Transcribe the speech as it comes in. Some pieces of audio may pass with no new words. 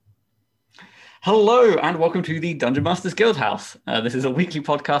Hello and welcome to the Dungeon Masters Guild House. This is a weekly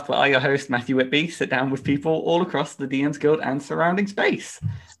podcast where I, your host, Matthew Whitby, sit down with people all across the DM's Guild and surrounding space.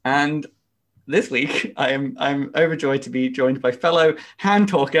 And this week, I'm overjoyed to be joined by fellow hand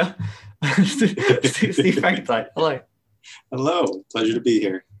talker, Steve Frankenstein. Hello. Hello, pleasure to be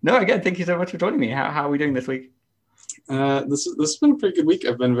here. No, again, thank you so much for joining me. How are we doing this week? This has been a pretty good week.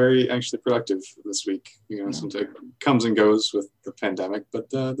 I've been very actually productive this week. Sometimes it comes and goes with the pandemic, but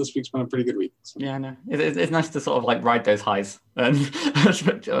this week's been a pretty good week. So. Yeah, no, it's nice to sort of like ride those highs, and as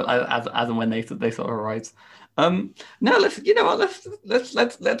and when they sort of arise. No, let's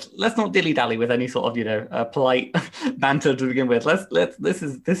not dilly dally with any sort of polite banter to begin with. This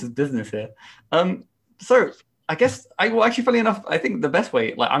is business here. So I guess funny enough, I think the best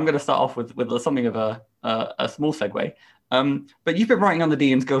way, like I'm going to start off with something of a small segue. But you've been writing on the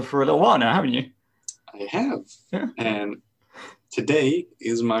DM's Guild for a little while now, haven't you? I have, yeah. And today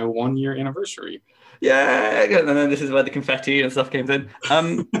is my 1-year anniversary. Yeah, and then this is where the confetti and stuff came in.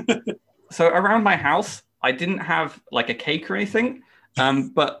 So around my house, I didn't have like a cake or anything,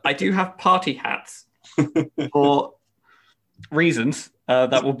 but I do have party hats for reasons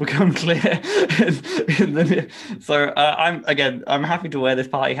that will become clear. So I'm happy to wear this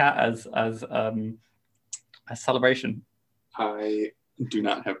party hat as a celebration. I do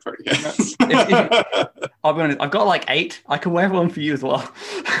not have party hats. I'll be honest, I've got like 8. I can wear one for you as well.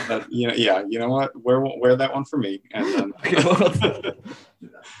 You know what? Wear that one for me, and then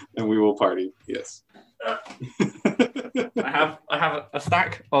and we will party. Yes. I have a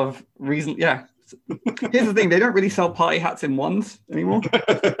stack of reason. Yeah. Here's the thing: they don't really sell party hats in ones anymore.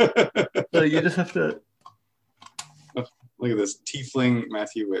 So you just have to. Look at this tiefling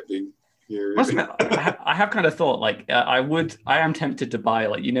Matthew Whitby. I have kind of thought like I am tempted to buy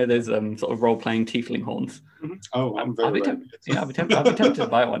like those sort of role playing tiefling horns. Mm-hmm. Oh, I'll be tempted to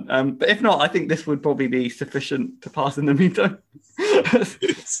buy one. But if not, I think this would probably be sufficient to pass in the meantime.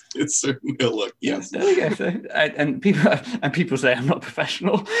 It's certainly a look. Yes. There we go. So, and people say I'm not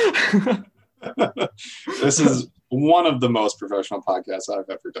professional. This is one of the most professional podcasts I've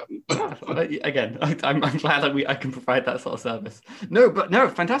ever done. Again, I'm glad that I can provide that sort of service. No,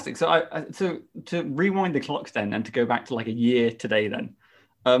 fantastic. So so to rewind the clocks then, and to go back to like a year today then.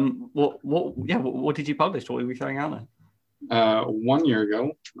 What did you publish? What were we throwing out there? 1 year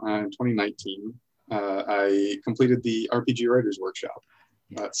ago, in 2019, I completed the RPG Writers Workshop.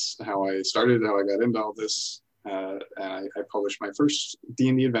 That's how I started, how I got into all this. And I published my first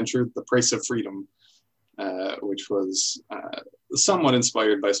D&D adventure, The Price of Freedom, which was somewhat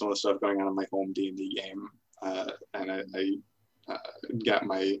inspired by some of the stuff going on in my home D&D game. And I got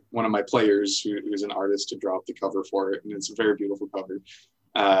one of my players, who's an artist, to draw up the cover for it, and it's a very beautiful cover.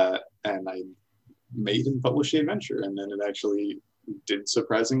 And I made and published the adventure, and then it actually did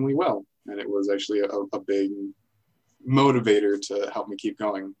surprisingly well. And it was actually a big motivator to help me keep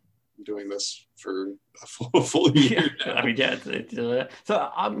going, doing this for a full year. Yeah. I mean,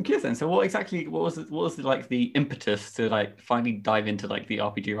 so I'm curious then. So what was like the impetus to like finally dive into like the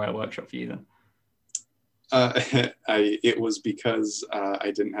RPG Writer Workshop for you then? It was because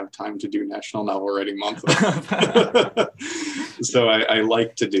I didn't have time to do National Novel Writing Month. So I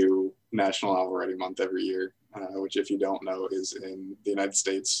like to do National Novel Writing Month every year, which, if you don't know, is in the United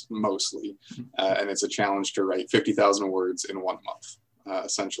States mostly. And it's a challenge to write 50,000 words in 1 month.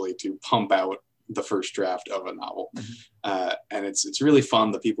 Essentially to pump out the first draft of a novel. And it's really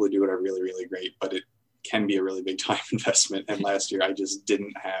fun. The people who do it are really, really great, but it can be a really big time investment. And last year I just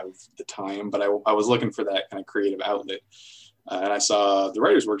didn't have the time, but I was looking for that kind of creative outlet. And I saw the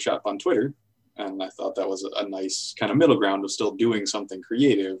Writers Workshop on Twitter, and I thought that was a nice kind of middle ground of still doing something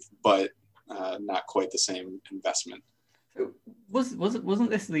creative, but not quite the same investment. Wasn't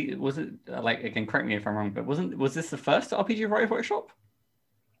this like, again, correct me if I'm wrong, but was this the first RPG Writers Workshop?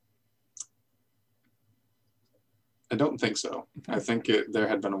 I don't think so. I think there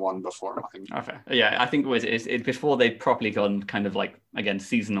had been one before mine. Okay. Yeah, I think it before they'd properly gone kind of like, again,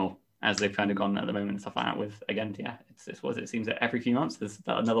 seasonal, as they've kind of gone at the moment and stuff like that with, again, yeah, it seems that every few months there's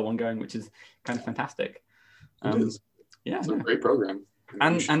another one going, which is kind of fantastic. It is. Yeah. It's a great program.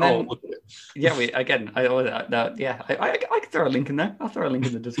 And then, yeah, I could throw a link in there. I'll throw a link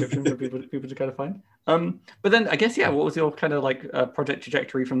in the description for people to kind of find. But then I guess, yeah, what was your kind of like project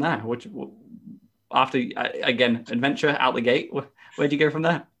trajectory from there? After, again, adventure out the gate, where'd you go from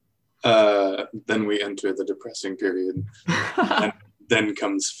there? Then we enter the depressing period. And then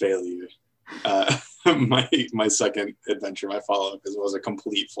comes failure. My second adventure, my follow-up, was a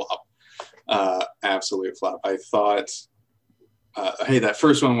complete flop. Absolute flop. I thought, hey, that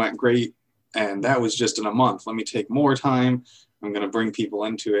first one went great, and that was just in a month. Let me take more time. I'm going to bring people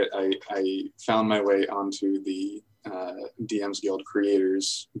into it, I found my way onto the DM's Guild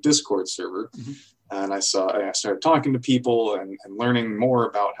Creators Discord server. Mm-hmm. And I started talking to people and learning more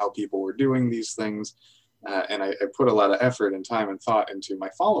about how people were doing these things. And I put a lot of effort and time and thought into my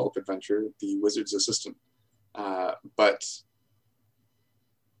follow-up adventure, The Wizard's Assistant. But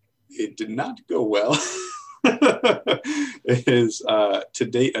it did not go well. It is, to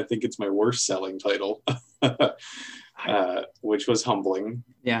date, I think it's my worst selling title, which was humbling.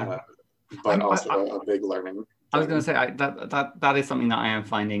 Yeah. But also a big learning. I was going to say that is something that I am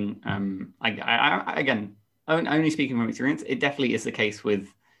finding. Again, only speaking from experience, it definitely is the case with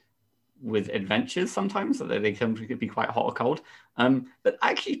adventures sometimes that they can be quite hot or cold. But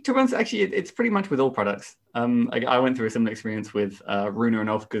actually, to be honest, it's pretty much with all products. I went through a similar experience with Runa and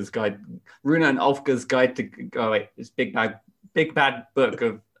Ulfgar's Guide to this big bad book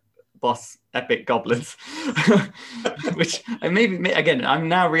of boss epic goblins, which maybe again I'm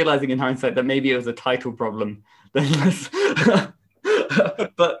now realizing in hindsight that maybe it was a title problem. But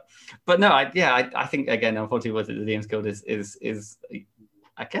no, I think again, unfortunately, was it the DM's Guild is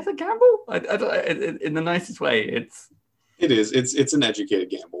I guess a gamble. In the nicest way, it's an educated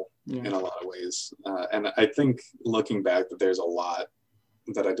gamble in a lot of ways, and I think looking back that there's a lot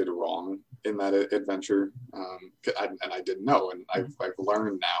that I did wrong in that adventure, and I didn't know, and I've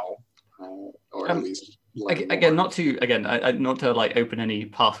learned now, or at least. Again, not to like open any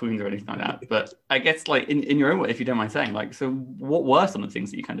past wounds or anything like that, but I guess like in your own way, if you don't mind saying, like, so what were some of the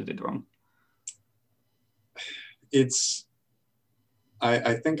things that you kind of did wrong?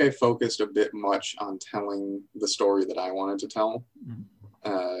 I think I focused a bit much on telling the story that I wanted to tell,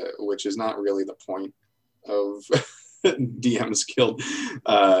 which is not really the point of DM's Guild.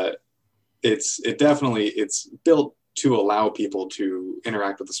 It's built to allow people to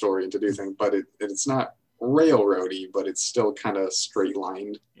interact with the story and to do things, but it's not railroady, but it's still kind of straight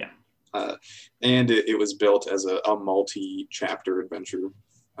lined. Yeah. And it was built as a multi-chapter adventure.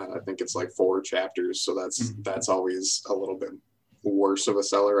 I think it's like 4 chapters, so that's always a little bit worse of a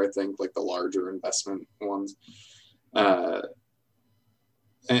seller, I think, like the larger investment ones. I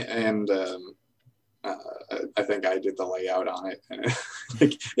think I did the layout on it, and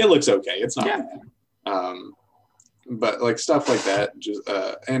it looks okay. It's not bad. But like stuff like that, just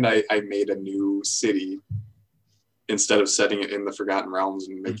and I made a new city instead of setting it in the Forgotten Realms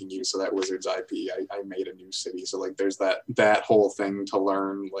and making use of that Wizards IP. I made a new city, so like there's that whole thing to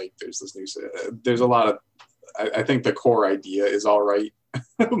learn. Like there's this new city. There's a lot of. I think the core idea is all right,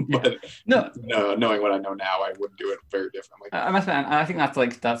 but knowing what I know now, I would do it very differently. I must admit, I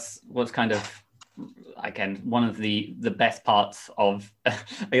think that's what's kind of, again, one of the best parts of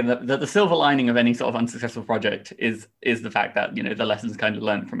again, the silver lining of any sort of unsuccessful project is the fact that, you know, the lessons kind of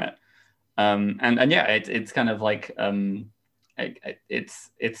learned from it. And yeah, it's kind of like it's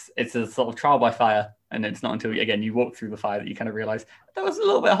a sort of trial by fire, and it's not until again you walk through the fire that you kind of realize that was a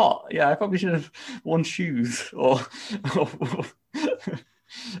little bit hot. Yeah, I probably should have worn shoes, or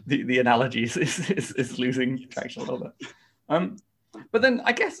the analogies is losing traction a little bit. But then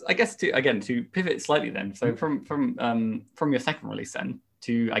I guess to pivot slightly then, so from your second release then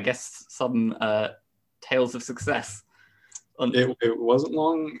to I guess some tales of success. It wasn't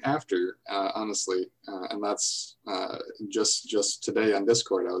long after, honestly, and that's just today on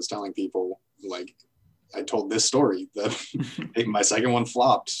Discord. I was telling people, like, I told this story that my second one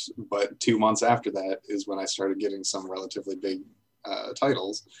flopped, but 2 months after that is when I started getting some relatively big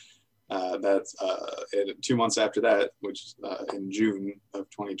titles. 2 months after that, which in June of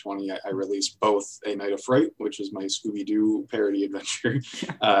 2020, I released both A Night of Fright, which is my Scooby-Doo parody adventure,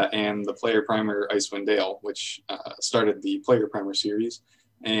 and the Player Primer Icewind Dale, which started the Player Primer series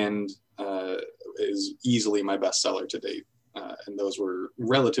and is easily my bestseller to date. And those were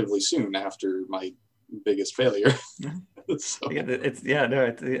relatively soon after my biggest failure. So. I know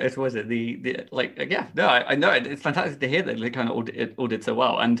it's fantastic to hear that they kind of all did so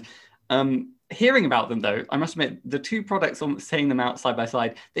well. And hearing about them though, I must admit the two products, saying them out side by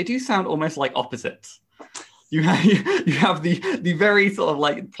side, they do sound almost like opposites. You have the very sort of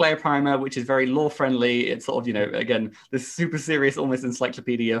like Player Primer, which is very lore friendly. It's sort of, you know, again, this super serious, almost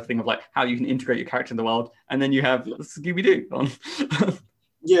encyclopedia thing of like how you can integrate your character in the world. And then you have Scooby-Doo on.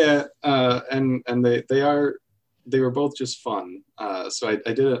 Yeah, and they were both just fun. So I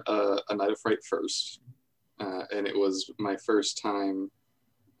did a Night of Fright first, and it was my first time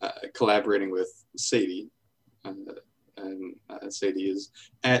collaborating with Sadie, and Sadie is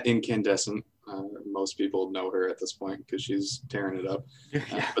at Incandescent. Most people know her at this point because she's tearing it up.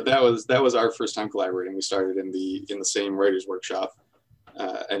 But that was our first time collaborating. We started in the same writers' workshop,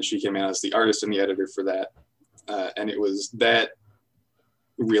 and she came in as the artist and the editor for that. And it was that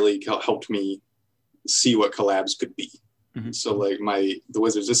really helped me see what collabs could be. Mhm. So like the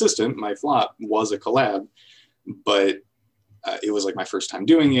Wizard's Assistant, my flop was a collab, but it was like my first time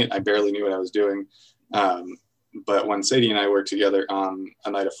doing it. I barely knew what I was doing. But when Sadie and I worked together on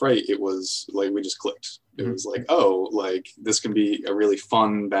A Night of Fright, it was like we just clicked. It was like, oh, like this can be a really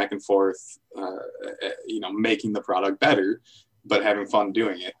fun back and forth, making the product better, but having fun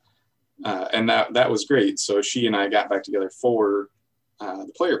doing it. And that was great. So she and I got back together for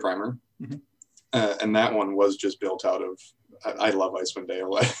the player primer. And that one was just built out of, I love Icewind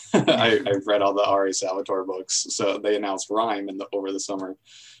Dale. I've read all the R.A. Salvatore books. So they announced Rime over the summer,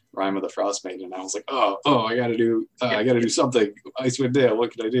 Rime of the Frostmaiden. And I was like, oh, I got to do something. Icewind Dale,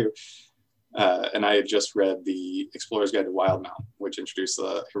 what can I do? And I had just read the Explorer's Guide to Wildemount, which introduced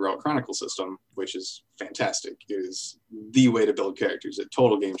the Heroic Chronicle system, which is fantastic. It is the way to build characters, a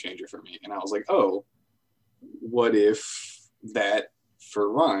total game changer for me. And I was like, oh, what if that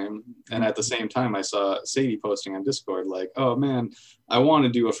for Rime? And at the same time, I saw Sadie posting on Discord like, oh man, I want to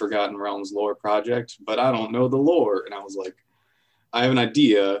do a Forgotten Realms lore project, but I don't know the lore. And I was like, I have an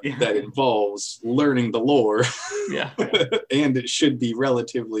idea that involves learning the lore. And it should be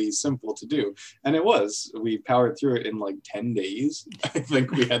relatively simple to do. And it was. We powered through it in like 10 days. I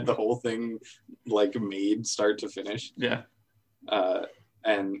think we had the whole thing like made start to finish. And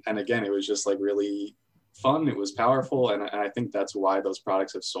again, it was just like really fun. It was powerful. And I think that's why those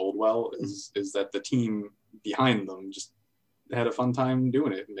products have sold well is that the team behind them just had a fun time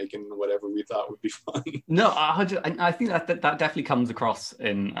doing it and making whatever we thought would be fun. No, I think that definitely comes across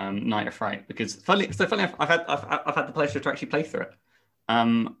in Night of Fright, because funny enough, I've had the pleasure to actually play through it.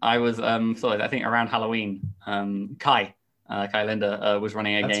 I was I think around Halloween, Kai Linda was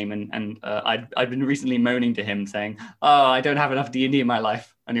running a game, and I'd been recently moaning to him saying, oh, I don't have enough D&D in my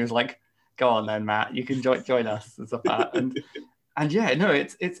life, and he was like, go on then, Matt, you can join us and stuff like that. And yeah, no,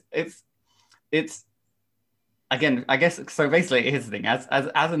 it's again, I guess, so basically here's the thing, as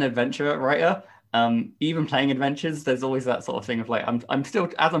an adventure writer, even playing adventures, there's always that sort of thing of like, I'm still,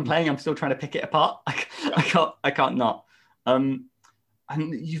 as I'm playing, I'm still trying to pick it apart. I can't not. And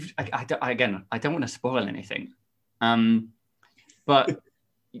I don't want to spoil anything. But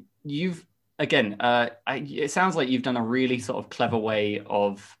you've, again, it sounds like you've done a really sort of clever way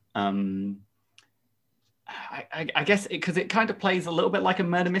of, I guess, because it kind of plays a little bit like a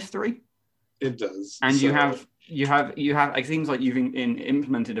murder mystery. It does. And so, you have. It seems like you've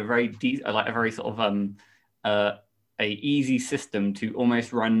implemented a very sort of a easy system to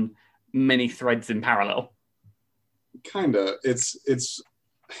almost run many threads in parallel. Kinda.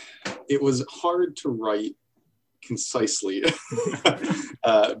 It was hard to write concisely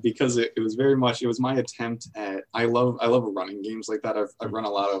because it was very much, it was my attempt at, I love running games like that. I've run a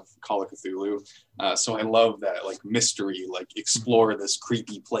lot of Call of Cthulhu, so I love that like mystery, like explore this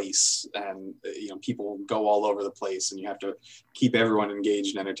creepy place, and people go all over the place and you have to keep everyone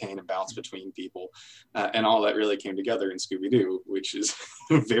engaged and entertained and bounce between people, and all that really came together in Scooby-Doo, which is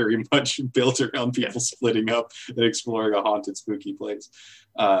very much built around people splitting up and exploring a haunted, spooky place.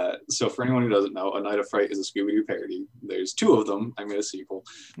 So for anyone who doesn't know, A Night of Fright is a Scooby-Doo parody. There's 2 of them. I made a sequel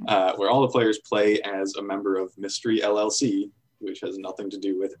where all the players play as a member of Mystery LLC, which has nothing to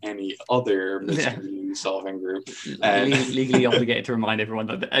do with any other mystery solving group. And legally obligated to remind everyone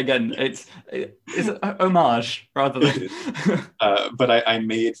that, again, it's an homage rather than. But I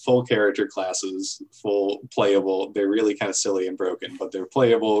made full character classes, full playable. They're really kind of silly and broken, but they're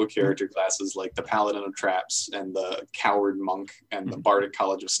playable character classes like the Paladin of Traps and the Coward Monk and the Bardic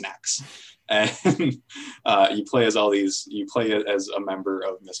College of Snacks. And you play as all these. You play as a member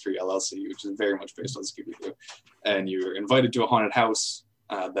of Mystery LLC, which is very much based on Scooby-Doo. And you're invited to a haunted house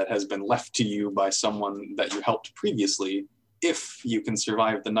that has been left to you by someone that you helped previously, if you can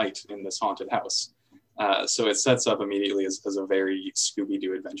survive the night in this haunted house. So it sets up immediately as a very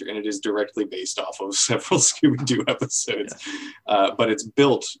Scooby-Doo adventure, and it is directly based off of several Scooby-Doo episodes. But it's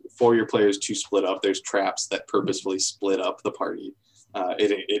built for your players to split up. There's traps that purposefully split up the party.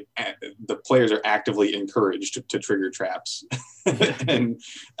 The players are actively encouraged to trigger traps, and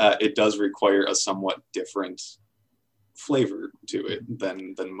it does require a somewhat different flavor to it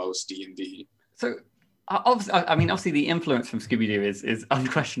than most D&D. So obviously the influence from Scooby-Doo is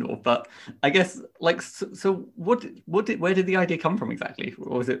unquestionable, but I guess where did the idea come from exactly?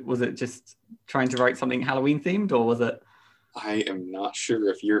 Or was it just trying to write something Halloween themed, or was it? I am not sure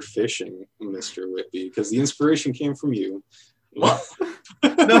if you're fishing, Mr. Whitby, because the inspiration came from you. What?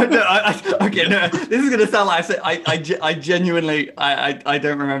 No. Okay, no. This is gonna sound like I genuinely I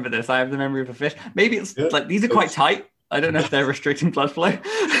don't remember this. I have the memory of a fish. Maybe it's like these are quite tight. I don't know if they're restricting blood flow.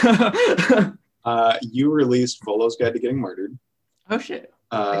 You released Volo's Guide to Getting Murdered. Oh shit!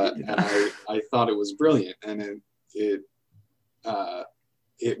 and I thought it was brilliant, and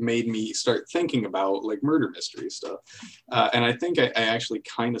it made me start thinking about like murder mystery stuff. And I think I actually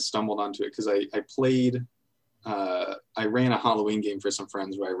kind of stumbled onto it because I played, I ran a Halloween game for some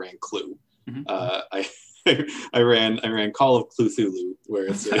friends where I ran Clue. I ran Call of Cthulhu, where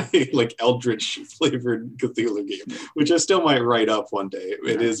it's a like Eldritch flavored Cthulhu game, which I still might write up one day.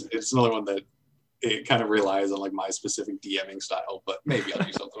 It's another one that it kind of relies on like my specific DMing style, but maybe I'll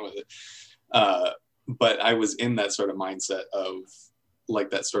do something with it. But I was in that sort of mindset of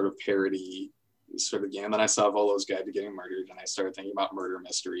like that sort of parody sort of game. And I saw Volo's Guide to Getting Murdered, and I started thinking about murder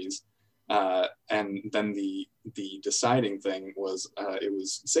mysteries. And then the deciding thing was it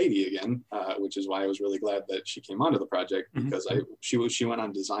was Sadie again, which is why I was really glad that she came onto the project, because she went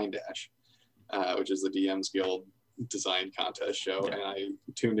on Design Dash, which is the DM's Guild design contest show, and I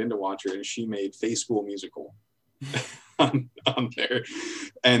tuned in to watch her, and she made Face School Musical on there,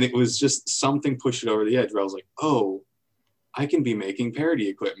 and it was just something pushed it over the edge where I was like, oh, I can be making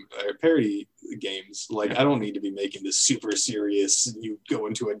parody games. Like, I don't need to be making this super serious, you go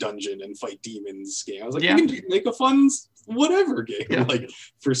into a dungeon and fight demons game. I was like, you can make a fun whatever game. Like,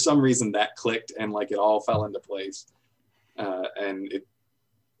 for some reason that clicked, and like it all fell into place. And it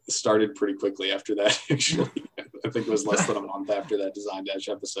started pretty quickly after that, actually. I think it was less than a month after that Design Dash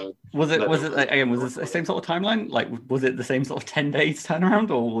episode. Was it the same sort of timeline? Like, was it the same sort of 10 days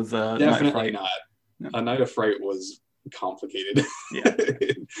turnaround, or was definitely not? A Night of Fright was complicated.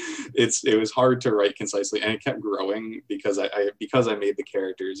 It was hard to write concisely, and it kept growing because I made the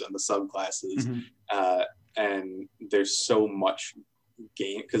characters and the subclasses, and there's so much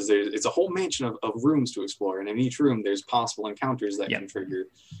game because it's a whole mansion of rooms to explore, and in each room there's possible encounters that can trigger,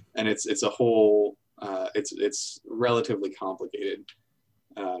 and it's a whole it's relatively complicated,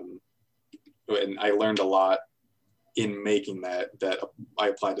 and I learned a lot in making that I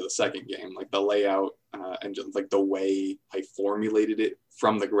applied to the second game. Like the layout and just like the way I formulated it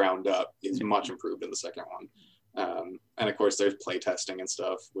from the ground up is much improved in the second one. And of course there's play testing and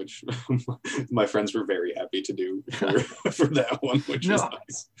stuff, which my friends were very happy to do for that one, which is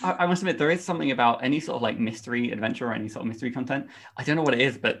nice. I must admit, there is something about any sort of like mystery adventure or any sort of mystery content. I don't know what it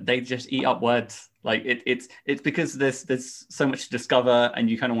is, but they just eat up words. Like it's because there's so much to discover, and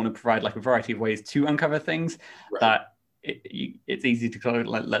you kind of want to provide like a variety of ways to uncover things that it's easy to kind of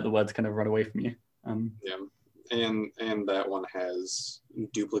let the words kind of run away from you. And that one has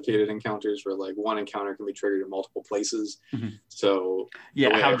duplicated encounters where like one encounter can be triggered in multiple places. So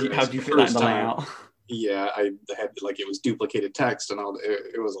how do you fit that in the layout? I had like it was duplicated text and all.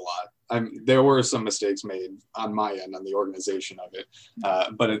 It was a lot. There were some mistakes made on my end on the organization of it,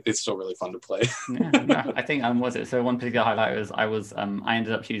 but it's still really fun to play. I think was it. So one particular highlight was I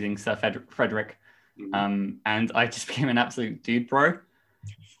ended up choosing Sir Frederick, and I just became an absolute dude bro.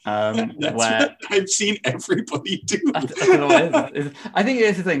 That's what I've seen everybody do. I don't know what it is. I think it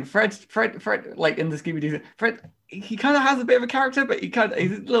is the thing. Fred, like in the Scooby-Doo, Fred, he kind of has a bit of a character, but he's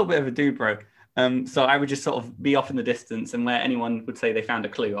a little bit of a dude bro. So I would just sort of be off in the distance, and where anyone would say they found a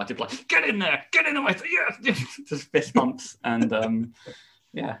clue, I'd just be like, get in there, my yes, just fist bumps, and I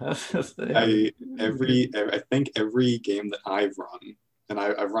think every game that I've run, and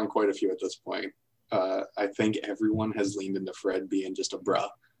I've run quite a few at this point, I think everyone has leaned into Fred being just a bruh.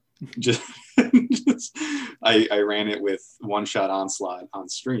 I ran it with One Shot Onslaught on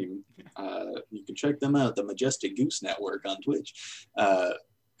stream. You can check them out, the Majestic Goose Network on Twitch.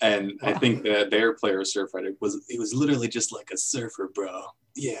 And I think that their player Sir Frederick was literally just like a surfer bro.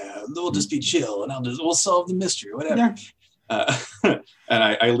 Yeah, we'll just be chill, and we'll solve the mystery, whatever. And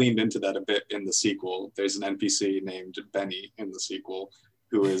I leaned into that a bit in the sequel. There's an NPC named Benny in the sequel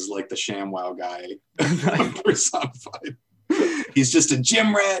who is like the ShamWow guy personified. He's just a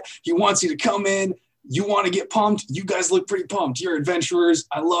gym rat. He wants you to come in. You want to get pumped. You guys look pretty pumped. You're adventurers.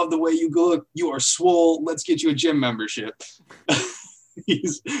 I love the way you look. You are swole. Let's get you a gym membership.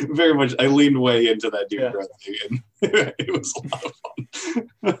 He's very much. I leaned way into that dude, and it was a lot of fun.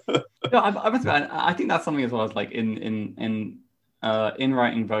 I must admit, I think that's something as well as like in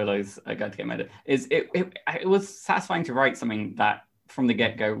writing Volo's Guide to Get Murdered. It was satisfying to write something that from the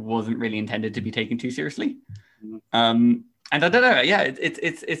get-go wasn't really intended to be taken too seriously. And I don't know,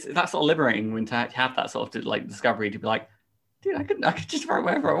 it's that sort of liberating when to have that sort of like discovery to be like, dude, I could just write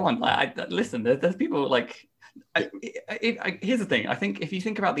whatever I want. Like, listen, there's people like. Here's the thing. I think if you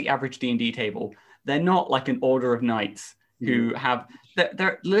think about the average D&D table, they're not like an order of knights who have.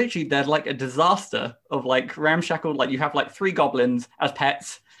 They're like a disaster of like ramshackle. Like you have like 3 goblins as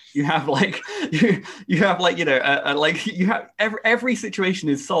pets. You have like you have like like you have every situation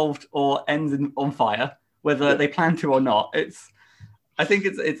is solved or ends on fire, whether they plan to or not. I think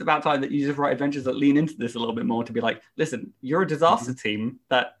it's about time that you just write adventures that lean into this a little bit more to be like, listen, you're a disaster team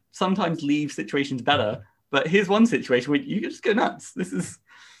that sometimes leaves situations better, but here's one situation where you just go nuts. This is.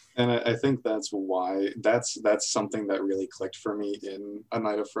 And I think that's why that's something that really clicked for me in A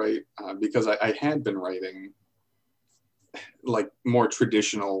Night of Fright, because I had been writing like more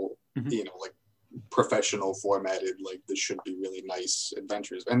traditional, like professional formatted, like this should be really nice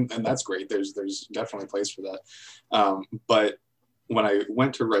adventures, and that's great. There's definitely a place for that. But when I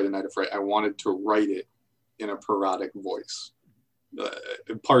went to write A Night of Fright, I wanted to write it in a parodic voice,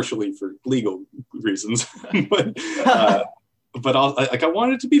 partially for legal reasons, but I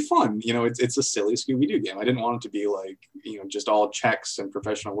wanted it to be fun. It's a silly Scooby-Doo game. I didn't want it to be like, just all checks and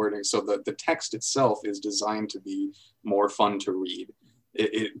professional wording. So the text itself is designed to be more fun to read.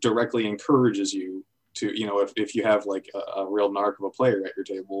 It directly encourages you to, if you have like a real narc of a player at your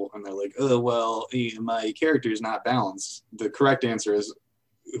table and they're like, oh, well, my character is not balanced. The correct answer is,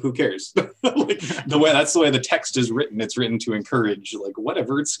 who cares? That's the way the text is written. It's written to encourage, like,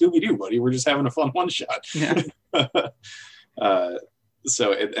 whatever, it's Scooby-Doo, buddy. We're just having a fun one shot. Yeah.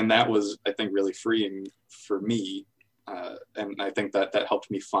 And that was, I think, really freeing for me. And I think that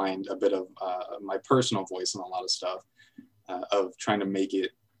helped me find a bit of my personal voice in a lot of stuff, of trying to make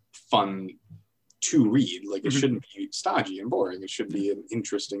it fun to read. Like, it shouldn't be stodgy and boring. It should be an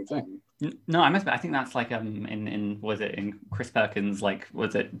interesting thing. No, I think that's like in Chris Perkins, like,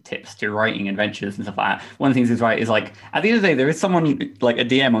 was it tips to writing adventures and stuff like that. One of the things he's right is, like, at the end of the day, there is someone like a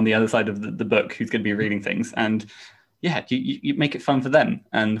DM on the other side of the book who's going to be reading things, and yeah, you make it fun for them.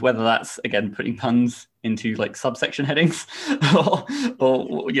 And whether that's, again, putting puns into like subsection headings or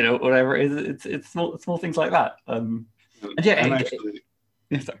whatever it is, it's small things like that. And yeah,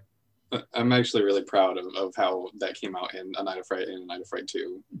 I'm actually really proud of how that came out in A Night of Fright and A Night of Fright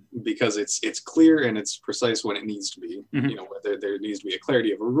 2, because it's clear and it's precise when it needs to be. Whether there needs to be a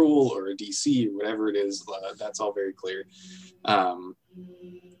clarity of a rule or a DC or whatever it is, that's all very clear.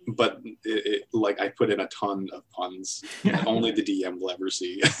 But like, I put in a ton of puns that only the DM will ever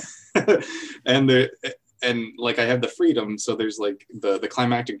see. and like, I have the freedom. So there's like the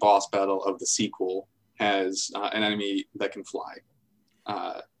climactic boss battle of the sequel has an enemy that can fly.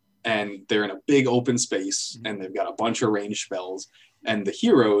 And they're in a big open space and they've got a bunch of ranged spells, and the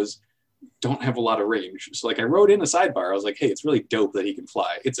heroes don't have a lot of range. So like, I wrote in a sidebar, I was like, hey, it's really dope that he can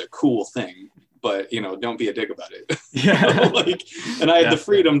fly. It's a cool thing, but don't be a dick about it. Yeah. And I had the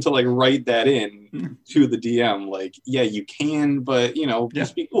freedom to like write that in to the DM. Like, yeah, you can, but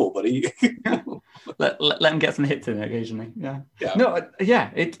just be cool, buddy. let him get some hits in occasionally. Yeah. No, yeah.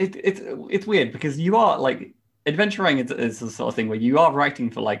 It's weird because you are like, adventure writing is the sort of thing where you are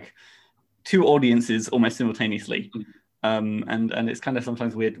writing for like two audiences almost simultaneously. And it's kind of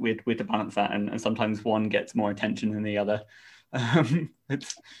sometimes weird to balance that, and sometimes one gets more attention than the other.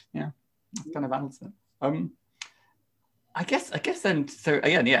 It's kind of balance it. I guess then. So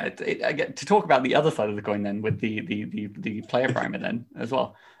again, I get to talk about the other side of the coin then, with the player primer then as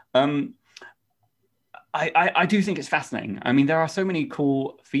well. I do think it's fascinating. I mean, there are so many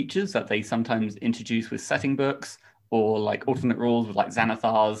cool features that they sometimes introduce with setting books, or like alternate rules with like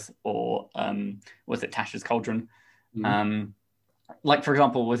Xanathar's, or was it Tasha's Cauldron? Like, for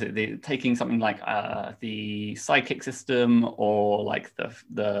example, was it taking something like the sidekick system, or like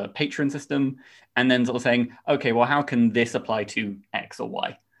the patron system, and then sort of saying, okay, well, how can this apply to X or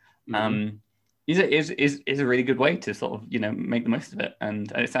Y? Is a really good way to sort of make the most of it.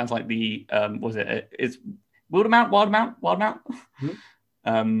 And it sounds like is Wildemount?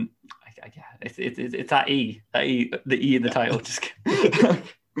 It's that E, the E in the title. Just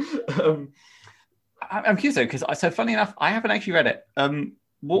I'm curious though, because funny enough, I haven't actually read it.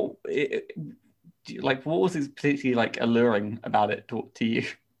 What was particularly like alluring about it to you?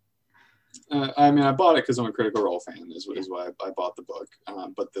 I mean, I bought it because I'm a Critical Role fan, is why I bought the book.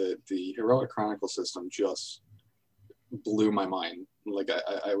 But the Heroic Chronicle system just blew my mind. Like,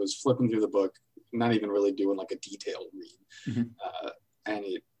 I was flipping through the book, not even really doing like a detailed read, and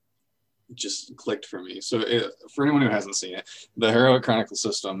it just clicked for me. So for anyone who hasn't seen it, the Heroic Chronicle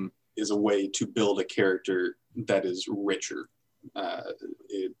system is a way to build a character that is richer.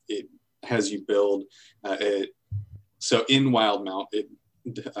 It has you build so in Wildemount,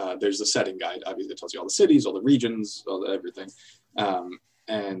 there's a setting guide. Obviously, it tells you all the cities, all the regions, everything,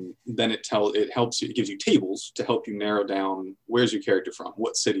 and then it helps you. It gives you tables to help you narrow down where's your character from,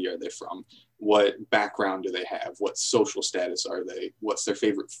 what city are they from, what background do they have, what social status are they, what's their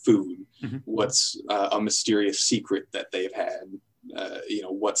favorite food, what's a mysterious secret that they've had,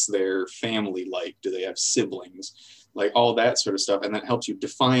 what's their family like, do they have siblings, like all that sort of stuff, and that helps you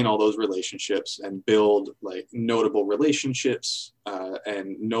define all those relationships and build like notable relationships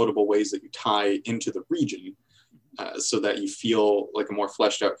and notable ways that you tie into the region, so that you feel like a more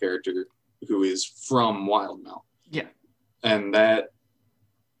fleshed out character who is from Wildemount. Yeah. And that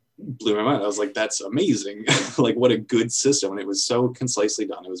blew my mind. I was like, that's amazing. Like, what a good system. And it was so concisely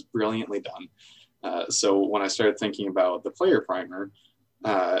done. It was brilliantly done. So when I started thinking about the player primer,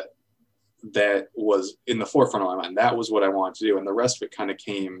 that was in the forefront of my mind. That was what I wanted to do. And the rest of it kind of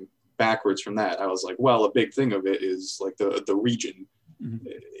came backwards from that. I was like, well, a big thing of it is like the region,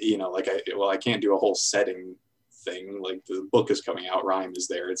 you know, like I can't do a whole setting thing. Like, the book is coming out, Rime is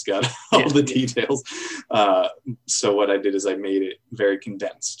there, it's got all the details. So what I did is I made it very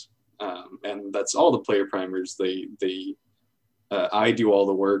condensed. And that's all the player primers. I do all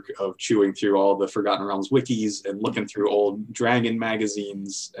the work of chewing through all the Forgotten Realms wikis and looking through old Dragon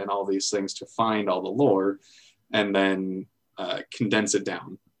magazines and all these things to find all the lore, and then condense it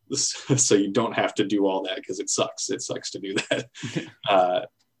down so you don't have to do all that, because it sucks. It sucks to do that.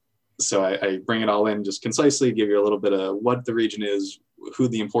 So I bring it all in just concisely, give you a little bit of what the region is, who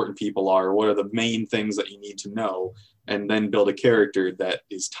the important people are, what are the main things that you need to know, and then build a character that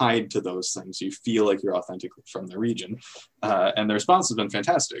is tied to those things. So you feel like you're authentically from the region. And the response has been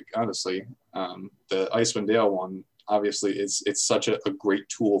fantastic, honestly. The Icewind Dale one, obviously, it's such a great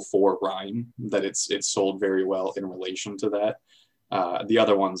tool for Rime that it's sold very well in relation to that. The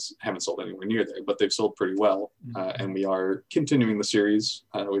other ones haven't sold anywhere near there, but they've sold pretty well. And we are continuing the series.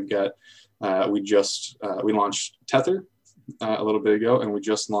 We launched Tether a little bit ago, and we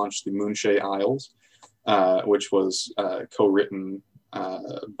just launched the Moonshae Isles, which was co-written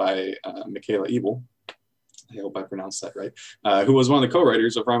by Michaela Ebel. I hope I pronounced that right, who was one of the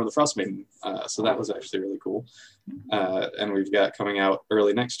co-writers of Rime of the Frostmaiden. So that was actually really cool. And we've got coming out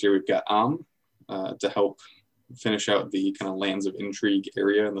early next year, we've got to help finish out the kind of Lands of Intrigue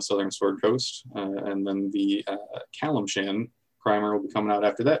area in the Southern Sword Coast. And then the Calimshan primer will be coming out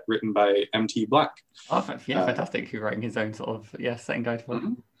after that, written by M.T. Black. Oh, yeah, fantastic. Who's writing his own sort of setting guide for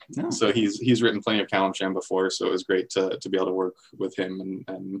them. No. So he's written plenty of Calimshan before, so it was great to be able to work with him,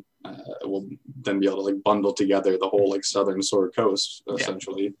 and we'll then be able to like bundle together the whole like Southern Sword Coast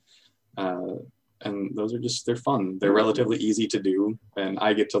essentially. And those are they're fun. They're relatively easy to do, and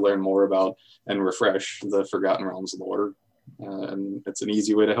I get to learn more about and refresh the Forgotten Realms lore. And it's an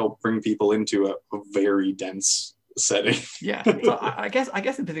easy way to help bring people into a very dense setting. Yeah, so I guess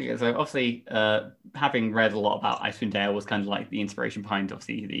in particular, so obviously having read a lot about Icewind Dale was kind of like the inspiration behind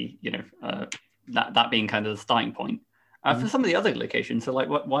obviously the that being kind of the starting point for some of the other locations. So like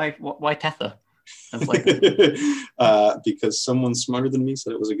why Tether? Like... because someone smarter than me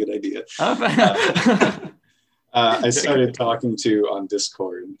said it was a good idea. Oh, I started talking to on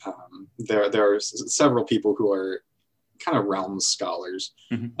Discord. There are several people who are kind of realms scholars,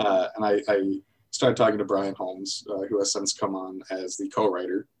 and I started talking to Brian Holmes, who has since come on as the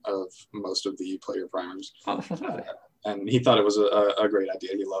co-writer of most of the player primers. And he thought it was a great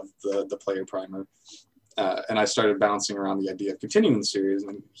idea. He loved the player primer. And I started bouncing around the idea of continuing the series,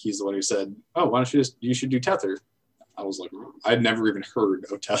 and he's the one who said, "Oh, why don't you should do Tether?" I was like, I'd never even heard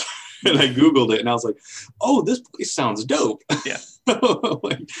of Tether, and I Googled it, and I was like, "Oh, this place sounds dope." Yeah.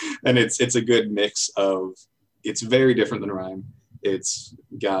 And it's a good mix of, it's very different than Rime. It's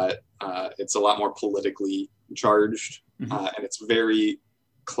got it's a lot more politically charged, and it's very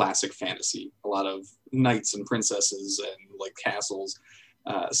classic fantasy. A lot of knights and princesses and like castles.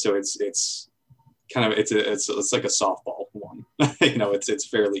 So it's kind of it's like a softball one. It's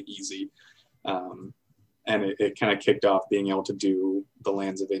fairly easy, and it kind of kicked off being able to do the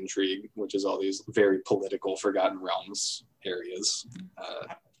Lands of Intrigue, which is all these very political Forgotten Realms areas.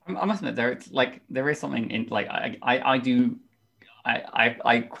 I must admit, there is something in like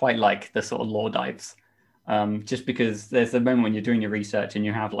I quite like the sort of lore dives, just because there's a moment when you're doing your research and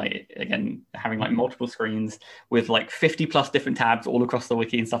you have having multiple screens with 50 plus different tabs all across the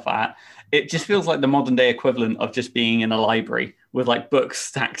wiki and stuff like that. It just feels like the modern day equivalent of just being in a library with books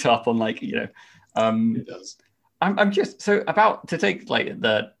stacked up on It does. I'm just so about to take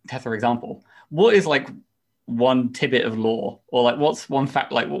the Tether example. What is one tidbit of lore, or what's one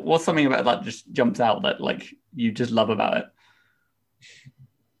fact, what's something about that just jumps out that you just love about it?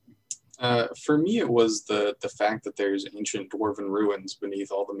 For me, it was the fact that there's ancient dwarven ruins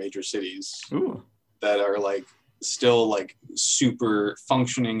beneath all the major cities. Ooh. That are still super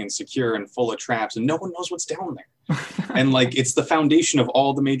functioning and secure and full of traps, and no one knows what's down there. And it's the foundation of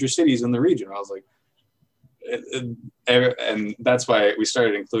all the major cities in the region. I was like, and that's why we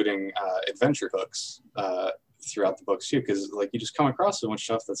started including adventure hooks throughout the books too, because you just come across so much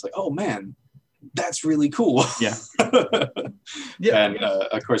stuff that's oh man, that's really cool. Yeah. Yeah. And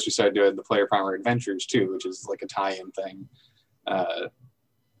of course, we started doing the Player Primer Adventures too, which is like a tie-in thing.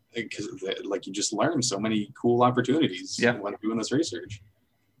 Because like you just learn so many cool opportunities when doing this research.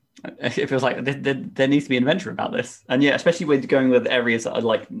 It feels like there needs to be an adventure about this, and especially with going with areas that are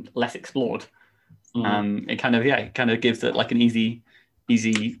like less explored. It kind of gives it like an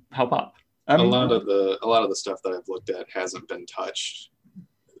easy help up. A lot of the stuff that I've looked at hasn't been touched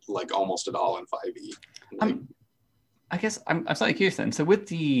like almost at all in 5e. I guess I'm slightly curious then. So with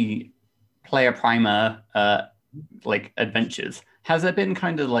the Player Primer like adventures, has there been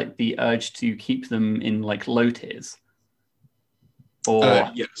kind of like the urge to keep them in like low tiers?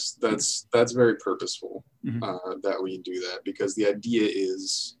 Or yes, that's very purposeful that we do that, because the idea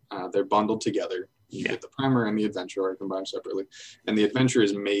is they're bundled together. You get the primer and the adventure are combined separately, and the adventure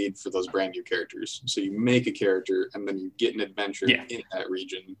is made for those brand new characters. So you make a character, and then you get an adventure in that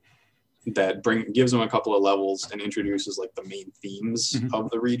region that gives them a couple of levels and introduces like the main themes of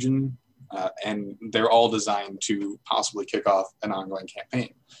the region, and they're all designed to possibly kick off an ongoing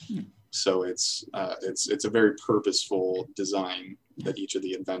campaign. So it's a very purposeful design that each of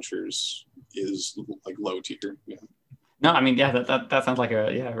the adventures is like low tier. Yeah. No, I mean, that sounds like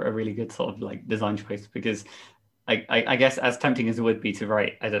a really good sort of like design choice, because I guess as tempting as it would be to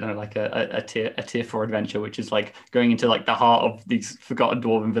write, I don't know, like a tier 4 adventure, which is like going into like the heart of these forgotten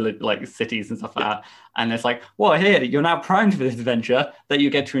dwarven village like cities and stuff like that, and it's like, well, here you're now primed for this adventure that you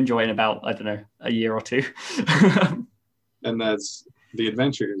get to enjoy in about, I don't know, a year or two. And that's the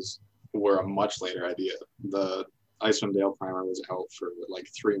adventures were a much later idea. The Icewind Dale primer was out for like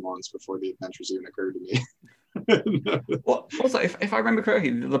 3 months before the adventures even occurred to me. Well, also, if I remember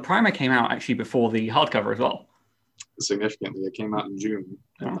correctly, the primer came out actually before the hardcover as well. Significantly, it came out in June,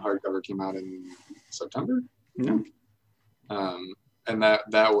 and the hardcover came out in September. Yeah. And that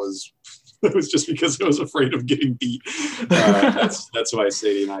was it was just because I was afraid of getting beat. That's why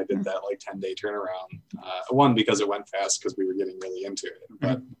Sadie and I did that like 10-day turnaround. One, because it went fast because we were getting really into it,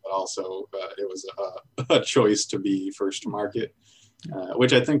 but also it was a choice to be first to market,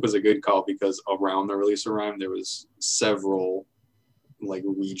 which I think was a good call, because around the release of Rime there was several like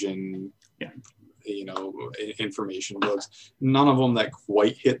region information books, none of them that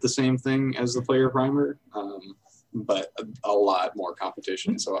quite hit the same thing as the Player Primer, but a lot more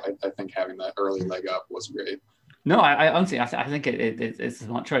competition. So I think having that early leg up was great. No, I honestly, I think it's a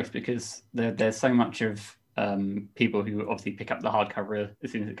smart choice, because there's so much of people who obviously pick up the hardcover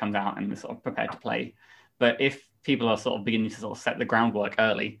as soon as it comes out and are sort of prepared to play. But if people are sort of beginning to sort of set the groundwork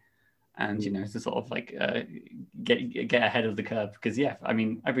early, and to sort of like get ahead of the curve, because I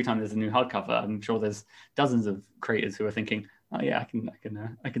mean, every time there's a new hardcover, I'm sure there's dozens of creators who are thinking, oh yeah,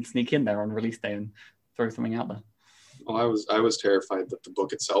 I can sneak in there on release day and throw something out there. Well, I was terrified that the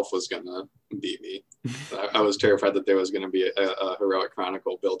book itself was gonna beat me. I was terrified that there was gonna be a heroic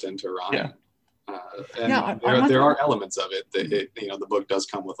chronicle built into Rime. There are elements of it that the book does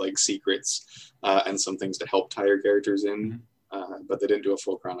come with like secrets and some things to help tie your characters in. But they didn't do a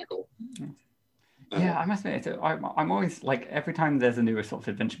full chronicle. I must admit, I'm always like, every time there's a new sort of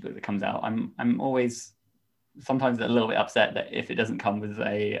adventure book that comes out, I'm always sometimes a little bit upset that if it doesn't come with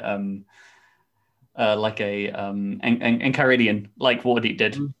a Enchiridion like Waterdeep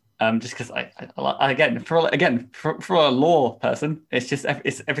did, just because for a lore person,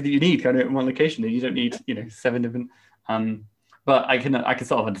 it's everything you need kind of in one location, and you don't need 7 different. But I can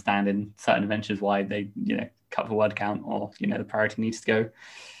sort of understand in certain adventures why they cut the word count, or the priority needs to go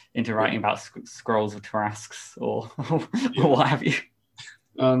into writing about scrolls of Tarrasques or what have you.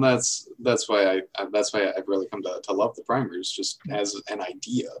 That's why I've really come to love the primers just as an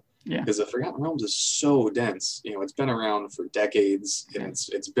idea. Because the Forgotten Realms is so dense. It's been around for decades, and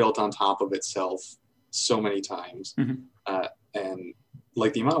it's built on top of itself so many times. And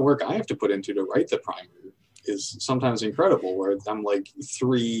like the amount of work I have to put into to write the primer is sometimes incredible, where I'm like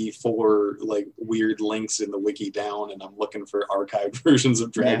 3-4 like weird links in the wiki down, and I'm looking for archived versions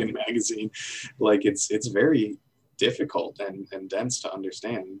of Dragon magazine. Like it's very difficult and dense to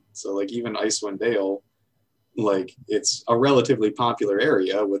understand. So like even Icewind Dale, like it's a relatively popular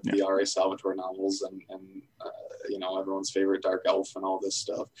area with the R.A. Salvatore novels and everyone's favorite dark elf and all this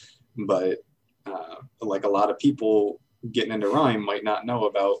stuff, but like a lot of people getting into Rime might not know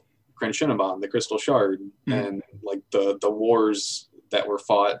about Cryn Shinabon, the Crystal Shard, and like the wars that were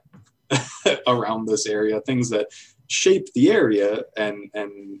fought around this area, things that shape the area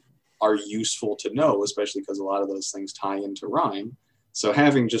and are useful to know, especially because a lot of those things tie into Rime. So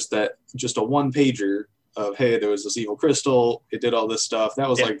having just a 1-pager of, hey, there was this evil crystal, it did all this stuff, that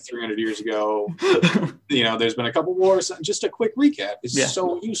was like 300 years ago, there's been a couple wars, just a quick recap is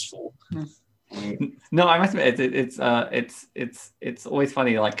so useful. No, I must admit, it's always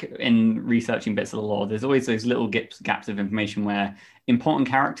funny. Like in researching bits of the lore, there's always those little gaps of information where important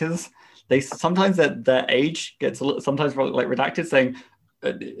characters, they sometimes their age gets a little, sometimes like redacted, saying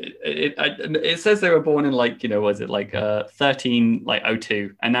it says they were born in like, was it like 13 like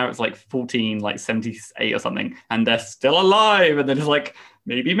 02, and now it's like 14 like 78 or something, and they're still alive, and they're just like,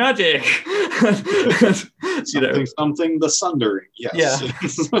 maybe magic. Something the Sundering. Yes.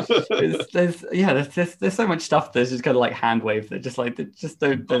 Yeah. There's so much stuff that's just kind of like hand wave that just like don't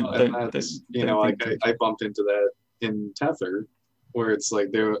I bumped into that in Tether, where it's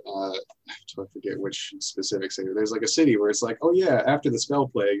like there I forget which specific city. There's like a city where it's like, oh yeah, after the spell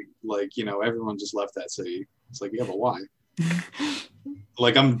plague, like, everyone just left that city. It's like, yeah, but why?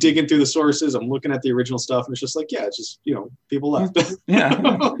 Like, I'm digging through the sources, I'm looking at the original stuff, and it's just like, yeah, it's just, people left. Yeah.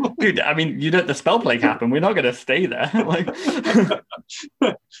 Dude, I mean, the spell plague happened. We're not going to stay there. Like,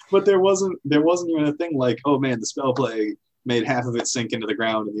 but there wasn't even a thing like, oh man, the spell plague made half of it sink into the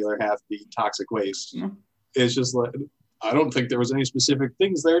ground and the other half be toxic waste. Yeah. It's just like, I don't think there was any specific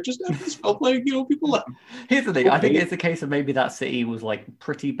things there. Just after the spell plague, people left. Here's the thing. Okay. I think it's a case of maybe that city was like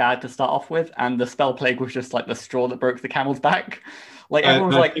pretty bad to start off with, and the spell plague was just like the straw that broke the camel's back. Like,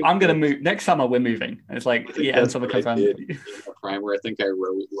 everyone's like, I'm going to move. Next summer, we're moving. And it's like, yeah, and summer comes around. In a primer, I think I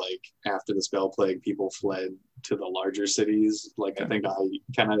wrote, like, after the spell plague, people fled to the larger cities. Like, yeah. I think I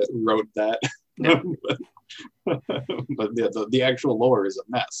kind of wrote that. Yeah. But the actual lore is a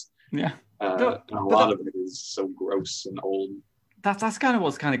mess. Yeah. And a lot of it is so gross and old. That's kind of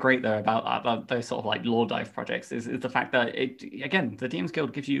what's kind of great though about those sort of like lore dive projects is the fact that the DMs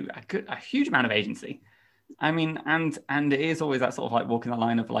Guild gives you a huge amount of agency. I mean, and it is always that sort of like walking the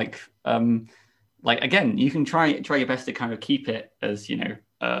line of like again, you can try your best to kind of keep it as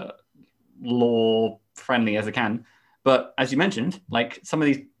lore friendly as it can, but as you mentioned, like some of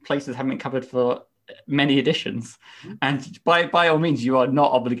these places haven't been covered for many editions, and by all means you are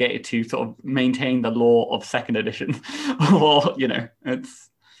not obligated to sort of maintain the lore of second edition or it's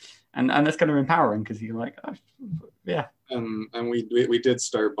and that's kind of empowering because you're like, oh, yeah. And we did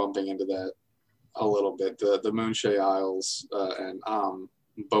start bumping into that a little bit. The Moonshae Isles and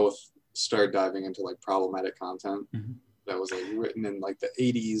both start diving into like problematic content that was like written in like the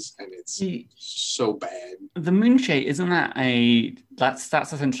 80s, and it's so bad. The Moonshae, isn't that that's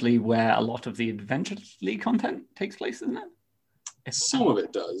essentially where a lot of the Adventure League content takes place, isn't it? Some of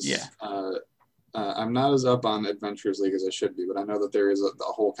it does. Yeah. I'm not as up on Adventurers League as I should be, but I know that there is a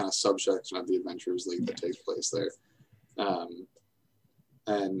whole kind of subsection of the Adventurers League that takes place there.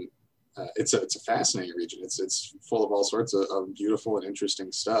 And it's a fascinating region. It's full of all sorts of beautiful and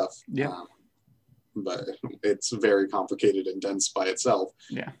interesting stuff. Yeah. But it's very complicated and dense by itself.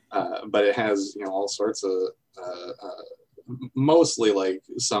 Yeah. But it has, all sorts of mostly like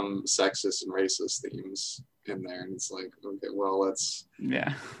some sexist and racist themes in there, and it's like, okay, well, let's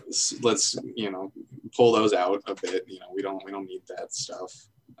pull those out a bit. We don't need that stuff.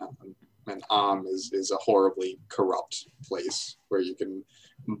 And is a horribly corrupt place where you can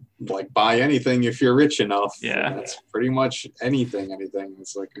like buy anything if you're rich enough. Yeah, that's pretty much anything.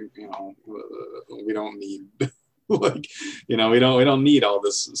 It's like, we don't need like, we don't need all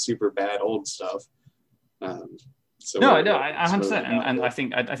this super bad old stuff. So no, I 100%, and I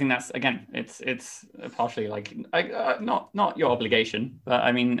think that's, again, it's partially like not your obligation, but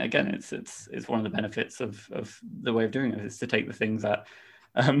I mean, again, it's one of the benefits of the way of doing it is to take the things that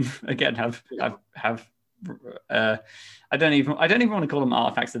again have I don't even want to call them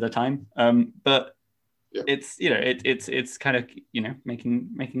artifacts of the time, but yeah. It's kind of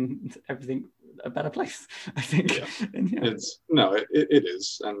making everything a better place, I think. Yeah. It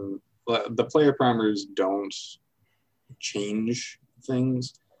is, and the player primers don't change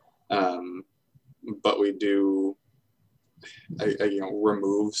things, but we do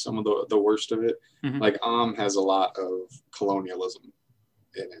remove some of the worst of it. Like has a lot of colonialism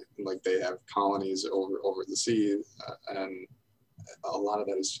in it. Like they have colonies over the sea, and a lot of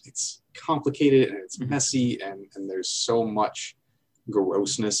that it's complicated and it's messy, and there's so much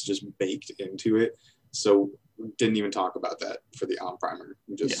grossness just baked into it. So didn't even talk about that for the primer.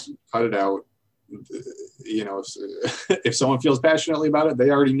 Just cut it out. If someone feels passionately about it, they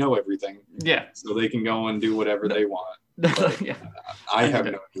already know everything. Yeah. So they can go and do whatever they want. But, I have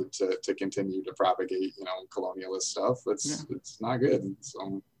no need to continue to propagate, colonialist stuff. It's not good.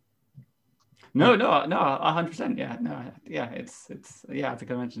 So. No, 100%. Yeah, no, yeah. It's I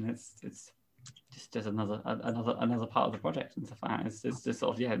think I mentioned it's just another part of the project and stuff like that. It's just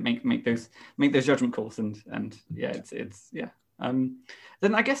sort of make those judgment calls and it's.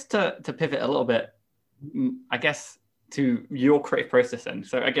 Then I guess to pivot a little bit, I guess to your creative process then.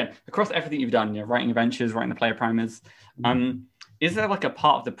 So again, across everything you've done, writing adventures, writing the player primers, is there like a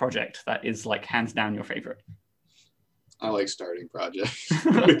part of the project that is like hands down your favorite? I like starting projects,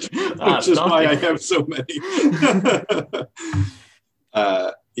 which is why I have so many.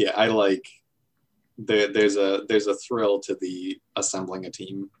 Yeah, I like there's a thrill to the assembling a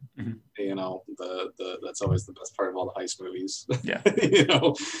team. You know, the that's always the best part of all the heist movies. Yeah. You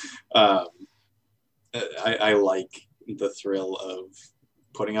know, I like the thrill of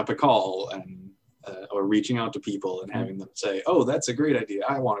putting up a call and or reaching out to people and having them say, "Oh, that's a great idea.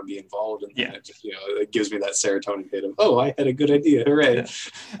 I want to be involved." And then it gives me that serotonin hit of, "Oh, I had a good idea. Hooray!"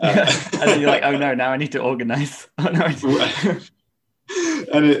 And then you're like, "Oh no, now I need to organize." Oh no.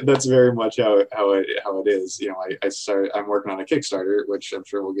 And that's very much how it is. You know, I'm working on a Kickstarter, which I'm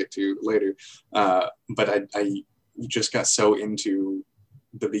sure we'll get to later. But I just got so into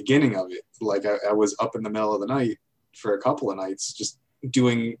the beginning of it. Like I was up in the middle of the night for a couple of nights just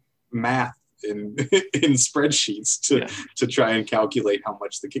doing math in spreadsheets to try and calculate how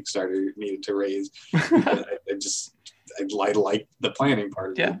much the Kickstarter needed to raise. I like the planning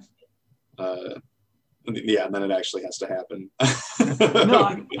part of it. And then it actually has to happen.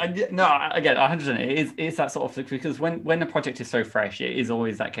 Again, 100%. It's that sort of, because when the project is so fresh, it is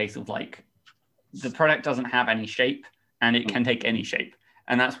always that case of like the product doesn't have any shape and it can take any shape.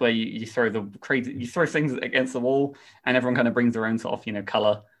 And that's where you throw things against the wall and everyone kind of brings their own sort of,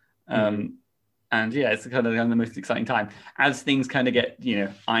 color. And yeah, it's kind of the most exciting time as things kind of get,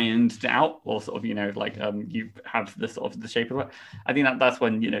 ironed out, or sort of, you have the sort of the shape of it. I think that's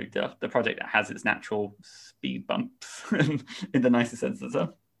when, the project has its natural speed bumps in the nicest sense of it.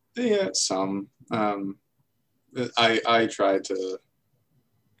 Yeah, some. I try to.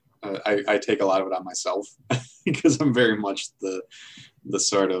 I take a lot of it on myself because I'm very much the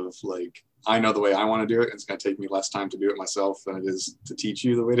sort of like, I know the way I want to do it. It's going to take me less time to do it myself than it is to teach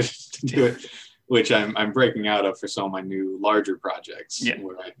you the way to do it, which I'm breaking out of for some of my new larger projects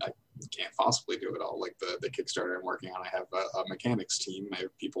where I can't possibly do it all. Like the Kickstarter I'm working on, I have a mechanics team. I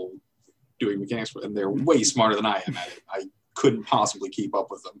have people doing mechanics, and they're way smarter than I am at it. I couldn't possibly keep up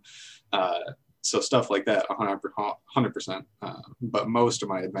with them. So stuff like that, 100%. But most of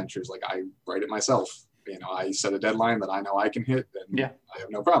my adventures, like I write it myself. I set a deadline that I know I can hit, and I have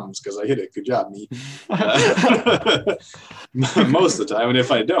no problems because I hit it. Good job, me. Most of the time, and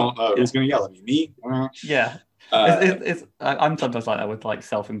if I don't, who's going to yell at me? Me? Yeah. I'm sometimes like that with like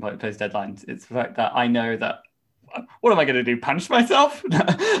self-imposed deadlines. It's the fact that I know that, what am I going to do? Punish myself?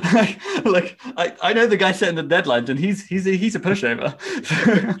 like I know the guy setting the deadlines, and he's a pushover.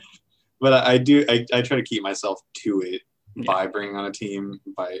 But I try to keep myself to it by bringing on a team,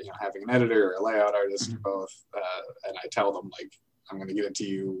 by having an editor or a layout artist or both, and I tell them like, I'm going to get it to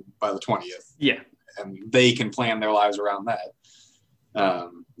you by the 20th. Yeah, and they can plan their lives around that.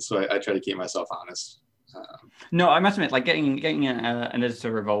 So I try to keep myself honest. No, I must admit, like getting an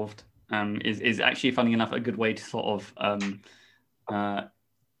editor involved is actually, funny enough, a good way to sort of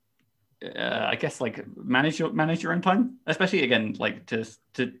I guess like manage your own time, especially again like to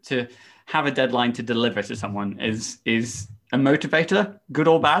have a deadline to deliver to someone is a motivator, good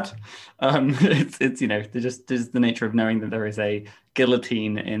or bad. It's there's the nature of knowing that there is a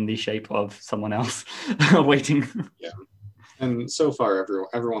guillotine in the shape of someone else waiting. Yeah, and so far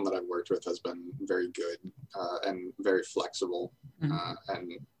everyone that I've worked with has been very good and very flexible,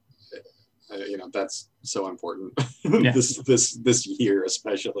 and that's so important. This year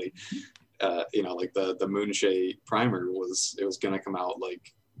especially. Like the Moonshae primer was going to come out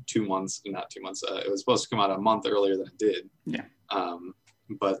like 2 months, not 2 months. It was supposed to come out a month earlier than it did. Yeah.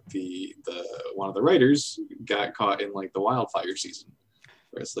 But the one of the writers got caught in like the wildfire season,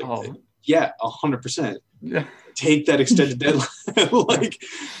 where it's like, 100%. Yeah. Take that extended deadline, like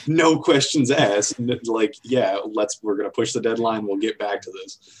no questions asked. Like, we're gonna push the deadline. We'll get back to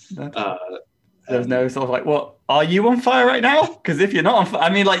this. There's no sort of like, well, are you on fire right now? Because if you're not on fire,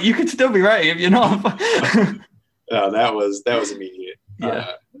 I mean, like, you could still be ready if you're not on fire. No, that was immediate.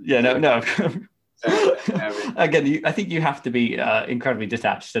 No. Again, I think you have to be incredibly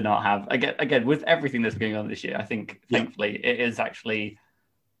detached to not have, again, with everything that's going on this year, I think, thankfully, it has actually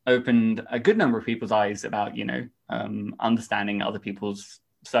opened a good number of people's eyes about, understanding other people's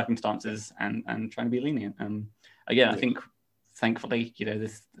circumstances and trying to be lenient. I think, thankfully,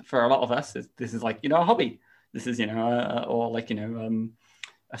 this for a lot of us, this is like, a hobby. This is, or like,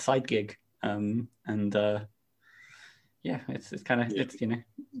 a side gig. It's kind of,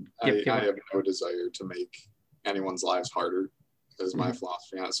 I have no desire to make anyone's lives harder, is my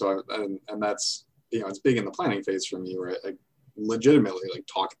philosophy on it. So, and that's, it's big in the planning phase for me, where legitimately like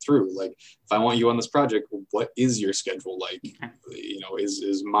talk it through. Like, if I want you on this project, what is your schedule like? You know,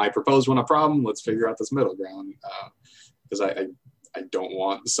 is my proposed one a problem? Let's figure out this middle ground. Because I don't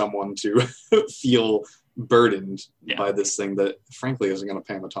want someone to feel burdened by this thing that frankly isn't going to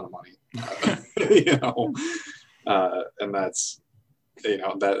pay them a ton of money. You know, and that's, you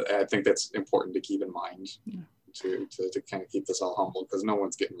know, that I think that's important to keep in mind. To kind of keep this all humble, because no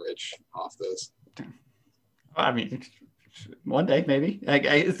one's getting rich off this. I mean, one day maybe. I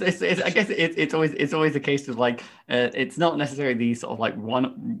guess it's always a case of like it's not necessarily the sort of like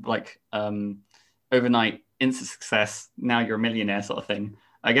one like overnight instant success. Now you're a millionaire sort of thing.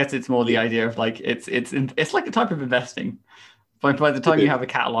 I guess it's more the idea of like it's like a type of investing. By the time you have a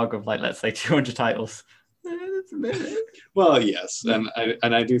catalog of like, let's say 200 titles. Well, yes, and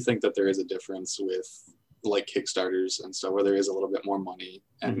I do think that there is a difference with like Kickstarters and stuff where there is a little bit more money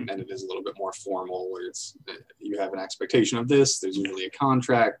and it is a little bit more formal, where it's you have an expectation of this. There's usually a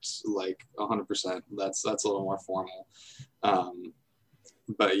contract, like 100%. That's a little more formal.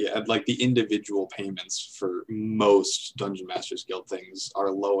 But yeah, like the individual payments for most Dungeon Masters Guild things are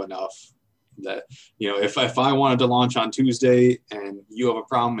low enough that, you know, if I wanted to launch on Tuesday and you have a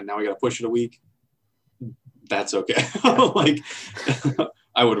problem and now we got to push it a week, that's okay. Like,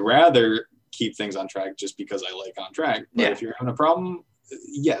 I would rather keep things on track just because I like on track. But if you're having a problem,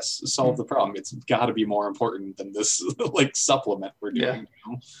 yes, solve the problem. It's got to be more important than this like supplement we're doing.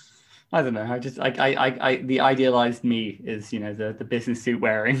 You know? I don't know. I just I the idealized me is, you know, the business suit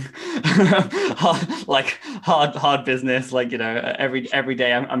wearing, hard business. Like, you know, every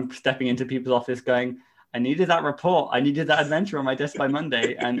day I'm stepping into people's office going, I needed that report. I needed that adventure on my desk by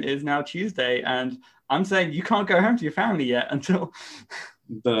Monday, and it is now Tuesday, and I'm saying you can't go home to your family yet until.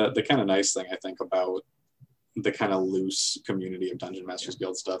 The kind of nice thing I think about the kind of loose community of Dungeon Masters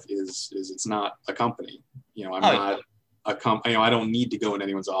Guild stuff is it's not a company. You know, I'm not a you know, I don't need to go in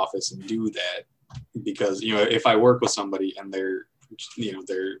anyone's office and do that, because, you know, if I work with somebody and they're, you know,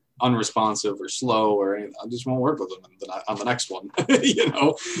 they're unresponsive or slow or anything, I just won't work with them on the next one. You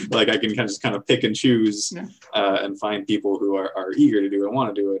know, like I can kind of pick and choose and find people who are eager to do it and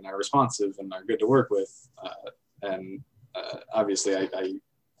want to do it and are responsive and are good to work with. And obviously I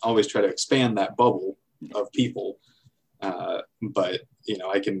always try to expand that bubble of people. But, you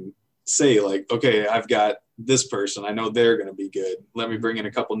know, I can say like, okay, I've got this person, I know they're going to be good. Let me bring in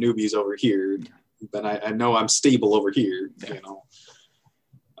a couple newbies over here. Then I know I'm stable over here, you know.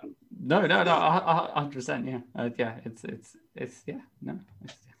 No, 100%. Yeah. It's yeah, no.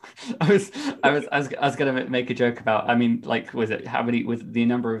 I was gonna make a joke about, I mean, like, with the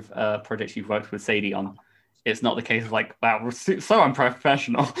number of projects you've worked with Sadie on, it's not the case of like, wow, we're so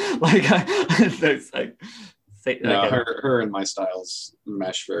unprofessional. Like, it's like, no, her and my styles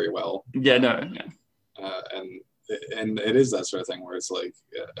mesh very well. And it is that sort of thing where it's like,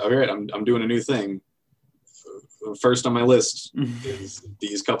 all right, I'm doing a new thing. First on my list is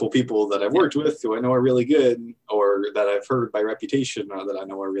these couple people that I've worked with who I know are really good, or that I've heard by reputation, or that I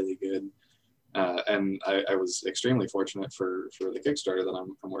know are really good. And I was extremely fortunate for the Kickstarter that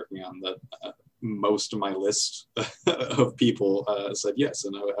I'm working on, that most of my list of people said yes.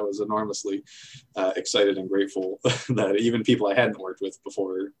 And I was enormously excited and grateful that even people I hadn't worked with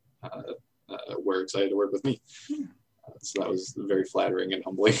before were excited to work with me. So that was very flattering and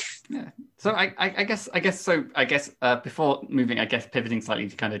humbling. Yeah. So I guess before moving, pivoting slightly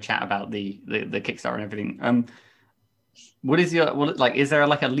to kind of chat about the Kickstarter and everything. Is there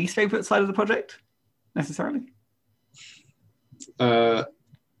like a least favorite side of the project necessarily? I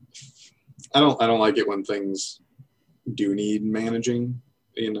don't like it when things do need managing.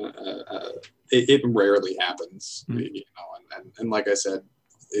 You know, it rarely happens. You know, and like I said,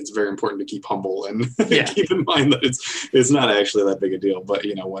 it's very important to keep humble and keep in mind that it's not actually that big a deal. But,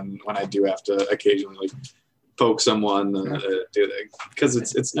 you know, when I do have to occasionally like poke someone, do that, because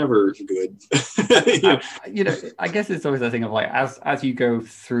it's never good. You know, I guess it's always a thing of like, as you go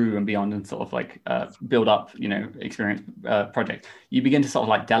through and beyond and sort of like build up, you know, experience project, you begin to sort of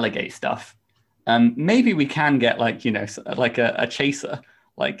like delegate stuff. Maybe we can get like, you know, like a chaser.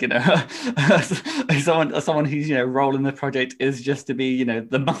 Like, you know, someone who's, you know, role in the project is just to be, you know,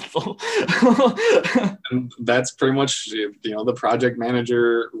 the muscle. And that's pretty much, you know, the project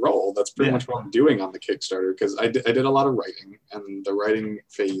manager role. That's pretty much what I'm doing on the Kickstarter, because I did a lot of writing, and the writing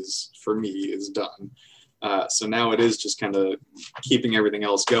phase for me is done. So now it is just kind of keeping everything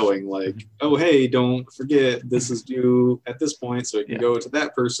else going. Like, oh, hey, don't forget this is due at this point, so you can go to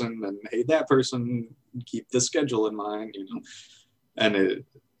that person, and hey, that person, keep the schedule in mind, you know. And it,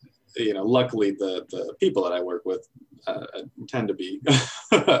 you know, luckily the people that I work with tend to be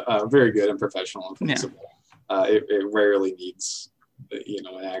very good and professional and flexible. It rarely needs,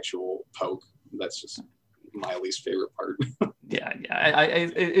 an actual poke. That's just my least favorite part. Yeah,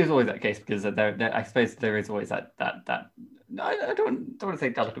 it is always that case because I suppose there is always that I don't want to say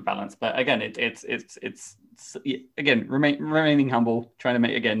delicate balance, but again, it's again remaining humble, trying to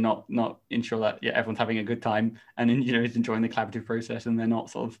make again not ensure that everyone's having a good time and is enjoying the collaborative process and they're not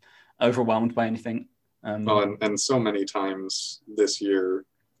sort of overwhelmed by anything. And so many times this year,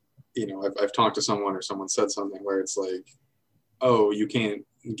 I've talked to someone or someone said something where it's like, oh, you can't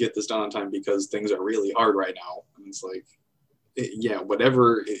get this done on time because things are really hard right now, and it's like,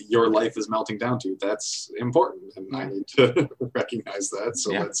 whatever your life is melting down to, that's important, and I need to recognize that.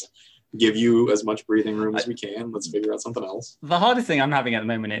 So let's give you as much breathing room as we can. Let's figure out something else. The hardest thing I'm having at the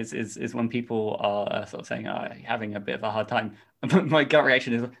moment is when people are sort of saying, having a bit of a hard time. My gut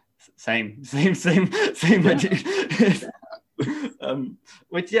reaction is same.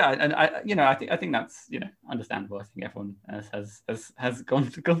 Which and I think that's understandable. I think everyone has gone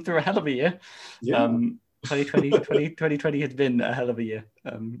through a hell of a year. 2020 has been a hell of a year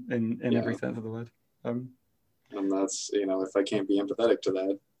in every sense of the word. And that's, if I can't be empathetic to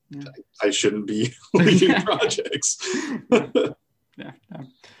that, I shouldn't be leading projects.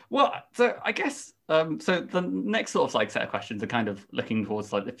 Well, so I guess so the next sort of set of questions are kind of looking towards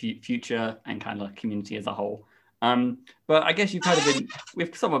the future and kind of community as a whole. But I guess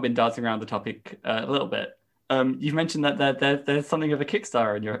we've somewhat been dancing around the topic a little bit. You've mentioned that there's something of a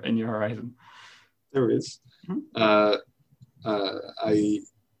Kickstarter in your horizon. There is. Mm-hmm. I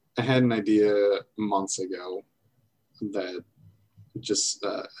had an idea months ago that just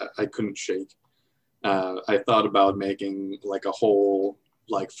I couldn't shake. I thought about making a whole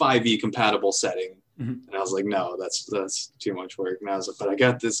 5e compatible setting, and I was like, no, that's too much work. And I was like, but I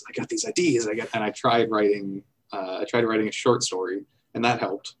got these ideas. And I tried writing a short story, and that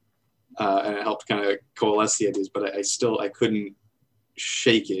helped, and it helped kind of coalesce the ideas. But I couldn't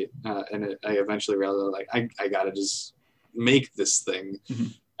shake it, and I eventually realized I gotta just make this thing.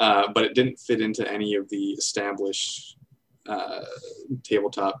 But it didn't fit into any of the established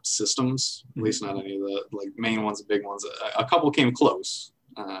tabletop systems, at least not any of the main ones, the big ones. A couple came close,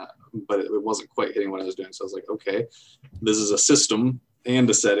 but it wasn't quite hitting what I was doing. So I was like, okay, this is a system and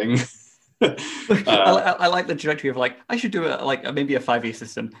a setting. I like the trajectory of I should do maybe a 5e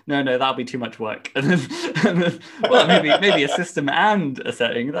system. No, that'll be too much work. And then well, maybe a system and a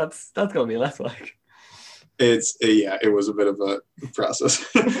setting. That's gonna be less work. It was a bit of a process.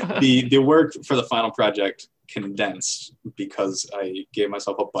 The work for the final project condensed because I gave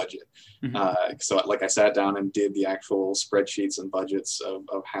myself a budget. So I sat down and did the actual spreadsheets and budgets of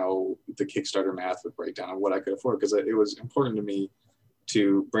how the Kickstarter math would break down and what I could afford, because it was important to me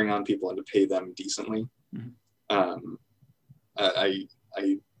to bring on people and to pay them decently.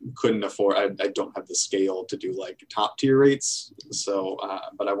 I couldn't afford, I don't have the scale to do top tier rates. So,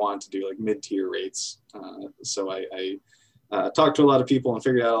 but I wanted to do mid-tier rates. So I talked to a lot of people and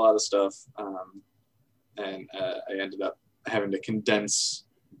figured out a lot of stuff. And I ended up having to condense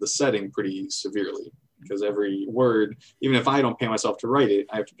the setting pretty severely, because every word, even if I don't pay myself to write it,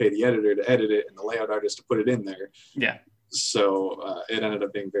 I have to pay the editor to edit it and the layout artist to put it in there. So it ended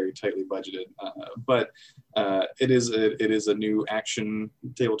up being very tightly budgeted, but it is a new action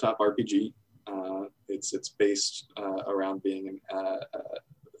tabletop RPG. It's based around being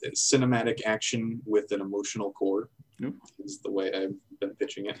cinematic action with an emotional core. Is the way I've been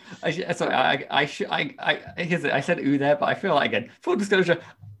pitching it. I said ooh there, but I feel again, full disclosure,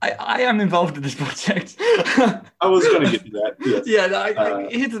 I am involved in this project. I was going to get to that.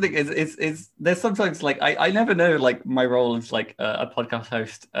 Yes. Here's the thing: is there's sometimes I never know my role as a podcast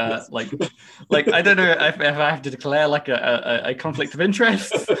host. Yes. I don't know if I have to declare a conflict of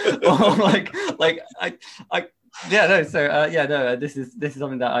interest or this is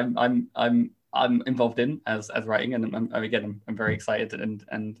something that I'm involved in as writing, and I'm very excited and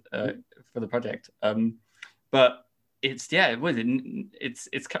for the project. But it's coming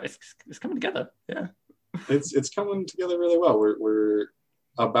together. Yeah, it's coming together really well. We're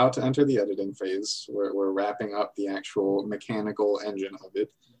about to enter the editing phase. We're wrapping up the actual mechanical engine of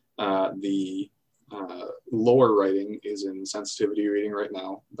it. The lore writing is in sensitivity reading right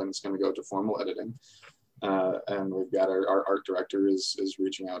now. Then it's going to go to formal editing. And we've got our art director is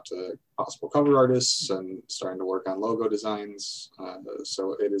reaching out to possible cover artists and starting to work on logo designs.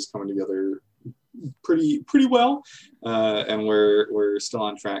 So it is coming together pretty well, and we're still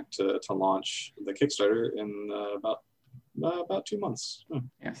on track to launch the Kickstarter in about 2 months.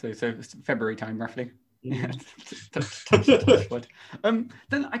 Yeah, so February time roughly. Yeah.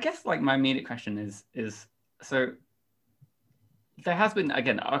 Then I guess my immediate question is so there has been,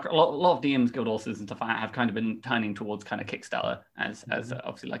 again, a lot of DMs Guild authors and stuff like that have kind of been turning towards kind of Kickstarter as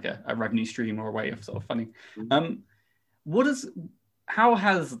obviously like a revenue stream or a way of sort of funding. How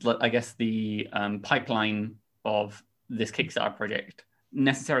has, I guess, the pipeline of this Kickstarter project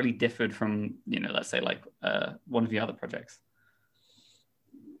necessarily differed from, let's say like one of the other projects?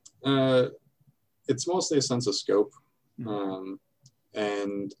 It's mostly a sense of scope, and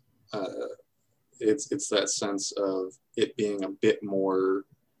it's that sense of it being a bit more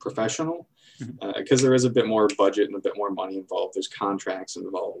professional, because there is a bit more budget and a bit more money involved. There's contracts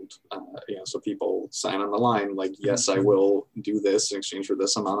involved, so people sign on the line like, yes, I will do this in exchange for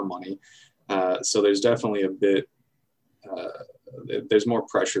this amount of money. So there's definitely a bit. There's more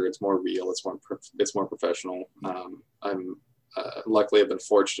pressure. It's more real. It's more professional. I'm luckily I've been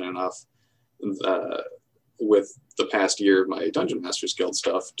fortunate enough with the past year of my Dungeon Masters Guild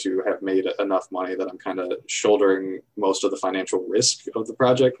stuff to have made enough money that I'm kind of shouldering most of the financial risk of the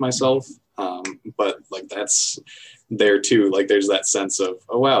project myself. But like that's there too. Like there's that sense of,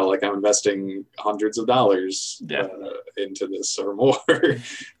 oh wow, like I'm investing hundreds of dollars into this or more.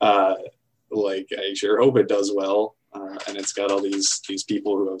 Like I sure hope it does well. And it's got all these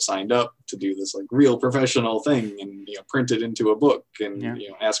people who have signed up to do this like real professional thing and print it into a book and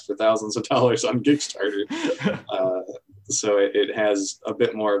ask for thousands of dollars on Kickstarter. So it has a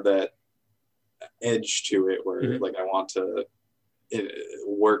bit more of that edge to it where like I want to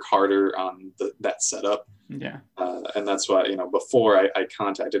work harder on that setup. And that's why before I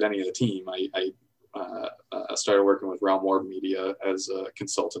contacted any of the team, I started working with Realm War Media as a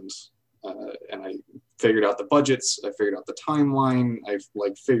consultant. And I figured out the budgets. I figured out the timeline. I've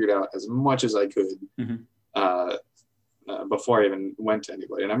figured out as much as I could before I even went to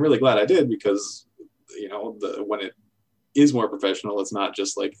anybody. And I'm really glad I did because, when it is more professional, it's not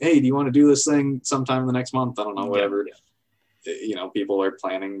just like, hey, do you want to do this thing sometime in the next month? I don't know, whatever. People are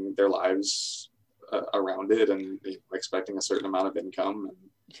planning their lives around it and expecting a certain amount of income and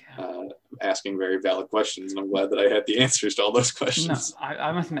asking very valid questions, and I'm glad that I had the answers to all those questions. No,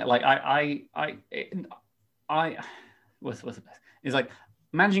 I must admit, like what's the best? It's like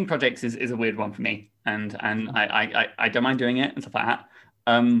managing projects is a weird one for me, and I don't mind doing it and stuff like that.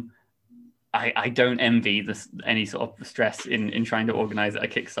 I don't envy any sort of stress in trying to organize a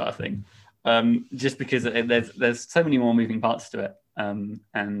Kickstarter thing, just because there's so many more moving parts to it.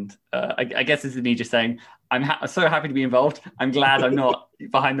 I guess this is me just saying I'm so happy to be involved. I'm glad I'm not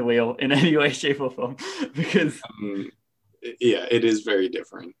behind the wheel in any way, shape, or form, because it is very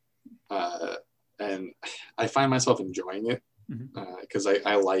different, and I find myself enjoying it because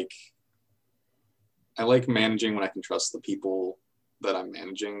I like managing when I can trust the people that I'm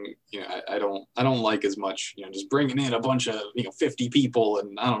managing. I don't like as much just bringing in a bunch of 50 people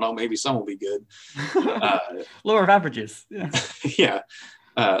and I don't know, maybe some will be good. Law of averages. Yeah.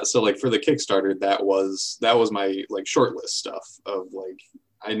 So like for the Kickstarter, that was my like short list stuff of like,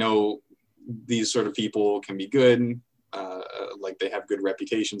 I know these sort of people can be good. Like they have good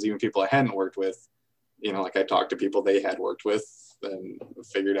reputations, even people I hadn't worked with, like I talked to people they had worked with and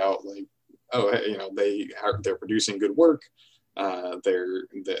figured out like, oh, they're producing good work.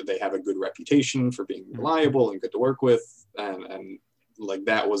 They have a good reputation for being reliable and good to work with. And like,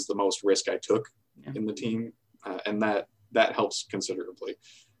 that was the most risk I took in the team. And that helps considerably.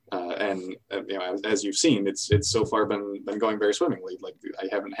 And as you've seen, it's so far been going very swimmingly. Like I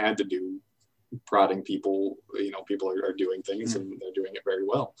haven't had to do prodding people. People are doing things and they're doing it very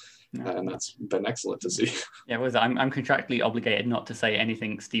well, and that's been excellent to see. Yeah, I'm contractually obligated not to say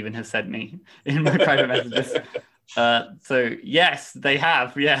anything Stephen has sent me in my private messages. So yes, they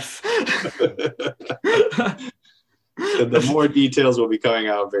have. Yes. The more details will be coming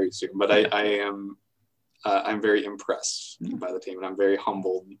out very soon, but I'm very impressed by the team, and I'm very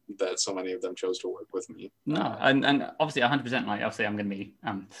humbled that so many of them chose to work with me. No, and obviously 100%. Like obviously, I'm going to be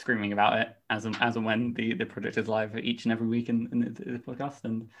screaming about it as and when the project is live each and every week in the podcast.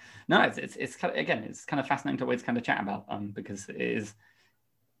 And no, it's kind of, again, it's kind of fascinating to always kind of chat about because it's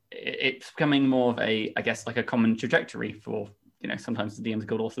becoming more of a, I guess, like a common trajectory for sometimes the DMs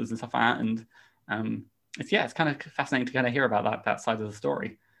Guild authors and stuff like that. And it's kind of fascinating to kind of hear about that side of the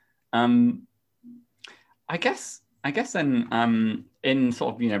story. I guess then in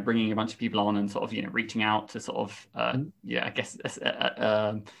sort of bringing a bunch of people on and sort of reaching out to sort of I guess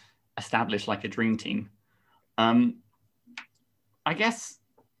establish like a dream team. I guess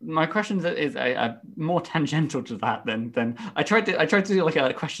my question is a more tangential to that than I tried to do like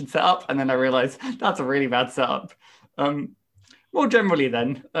a question setup, and then I realized that's a really bad setup. More generally,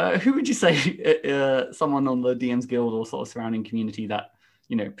 then, who would you say someone on the DMs Guild or sort of surrounding community that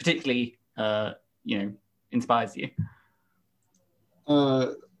particularly inspires you?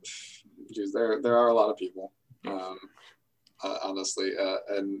 Geez, there are a lot of people. Honestly,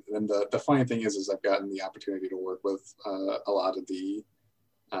 and the funny thing is I've gotten the opportunity to work with a lot of the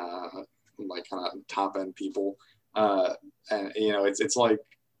like kind of top end people, and it's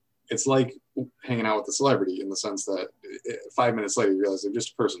like hanging out with a celebrity in the sense that 5 minutes later you realize they're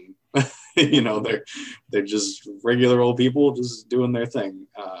just a person. They're just regular old people just doing their thing.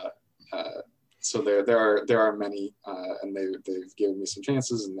 So there are many, and they've given me some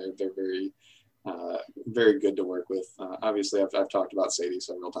chances, and they're very very good to work with. Obviously, I've talked about Sadie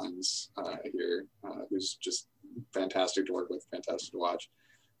several times here, who's just fantastic to work with, fantastic to watch.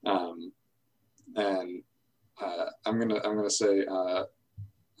 And I'm gonna say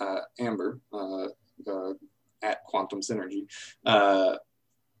Amber at Quantum Synergy,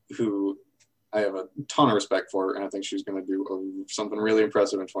 who I have a ton of respect for, and I think she's going to do something really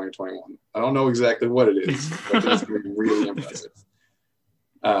impressive in 2021. I don't know exactly what it is, but it's going to be really impressive.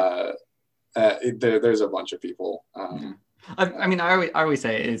 There's a bunch of people. I mean, I always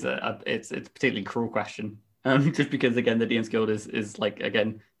say it's a particularly cruel question, just because again the DMs Guild is like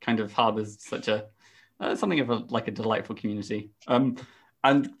again kind of harbors such a something of a delightful community. And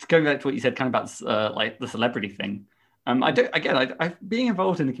going back to what you said, kind of about like the celebrity thing. I being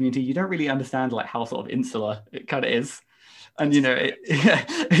involved in the community, you don't really understand like how sort of insular it kind of is. And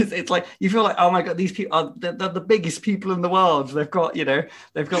it's like you feel like, oh my god, these people are they're the biggest people in the world. They've got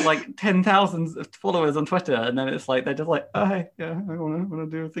like 10,000 followers on Twitter, and then it's like they're just like, oh hey, yeah, I want to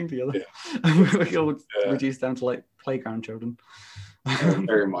do a thing together. Yeah. We all reduce down to like playground children.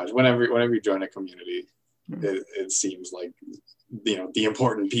 Very much. Whenever you join a community, it seems like the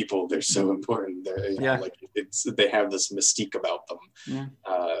important people. They're so important. Like they have this mystique about them. Yeah.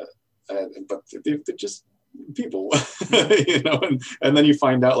 But they're just people, and then you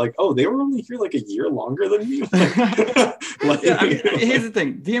find out like, oh, they were only here like a year longer than me. Here's the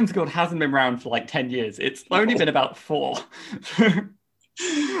thing: DMs Guild hasn't been around for like 10 years. It's only been about 4.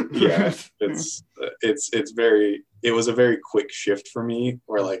 Yeah, it was a very quick shift for me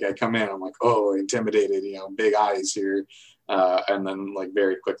where like I come in, I'm like, oh, intimidated, big eyes here, and then like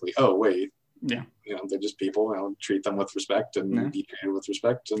very quickly, oh wait, yeah, they're just people, treat them with respect and be treated with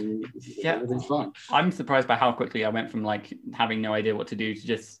respect, and everything's fine. I'm surprised by how quickly I went from like having no idea what to do to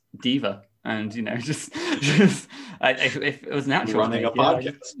just diva, and just if it was natural running a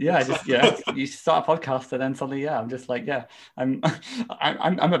podcast. You start a podcast and then suddenly I'm just like I'm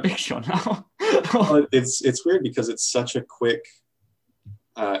a big shot now. Well, it's weird because it's such a quick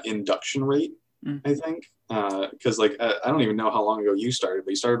induction rate. I think because like I don't even know how long ago you started,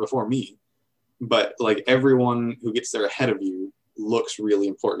 but you started before me. But like everyone who gets there ahead of you looks really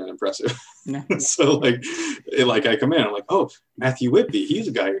important and impressive. Yeah. So like I come in, I'm like, oh, Matthew Whitby, he's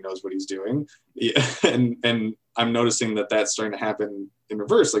a guy who knows what he's doing. Yeah. And I'm noticing that that's starting to happen in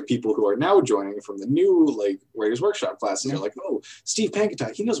reverse. Like people who are now joining from the new like Writers Workshop classes are like, oh, Steve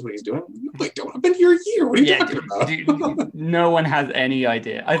Pankatai, he knows what he's doing. No, I don't. I've been here a year. What are you talking about? No one has any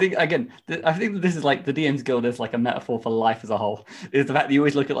idea. I think that this is like the DMs Guild is like a metaphor for life as a whole. Is the fact that you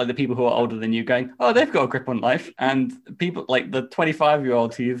always look at like the people who are older than you going, oh, they've got a grip on life, and people like the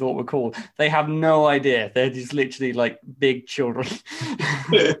 25-year-olds who you thought were cool, they have no idea. They're just literally like big children.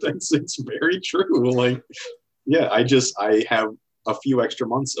 It's very true. Like, yeah, I have a few extra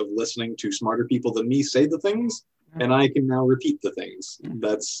months of listening to smarter people than me say the things, and I can now repeat the things.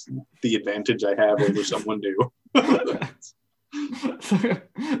 That's the advantage I have over someone new.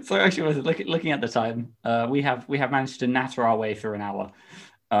 So actually, looking at the time, we have managed to natter our way through an hour.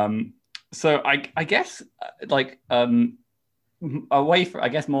 So I guess like away from, I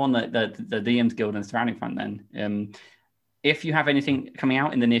guess, more on the DMs Guild and surrounding front then. If you have anything coming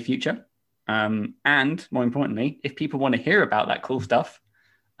out in the near future, and more importantly, if people want to hear about that cool stuff,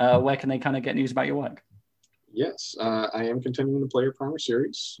 where can they kind of get news about your work? Yes, I am continuing the Player Primer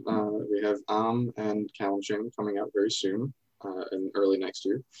series. We have and Calendar coming out very soon, in early next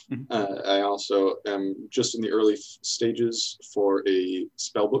year. I also am just in the early stages for a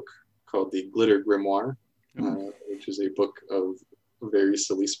spell book called the Glitter Grimoire, which is a book of very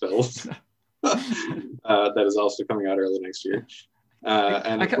silly spells. That is also coming out early next year.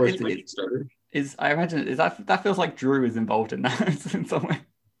 And of course, my Kickstarter. I imagine that feels like Drew is involved in that in some way.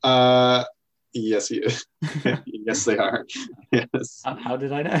 Yes, he is. Yes, they are. Yes. How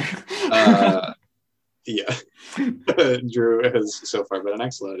did I know? Yeah. Drew has so far been an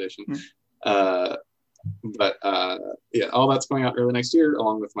excellent addition. But yeah, all that's going out early next year,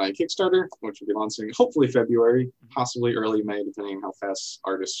 along with my Kickstarter, which will be launching hopefully February, possibly early May, depending on how fast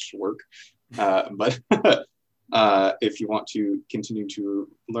artists work. But if you want to continue to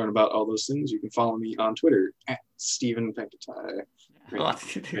learn about all those things, you can follow me on Twitter at Stephen Pankatai.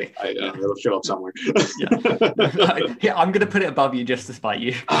 It'll show up somewhere. Yeah, I'm going to put it above you just to spite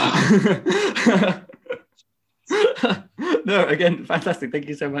you. No, again, fantastic. Thank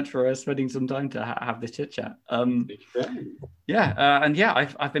you so much for spending some time to have this chit chat. And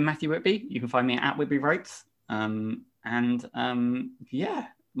I've been Matthew Whitby. You can find me at Whitby Writes.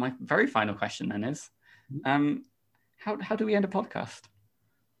 My very final question then is, how do we end a podcast?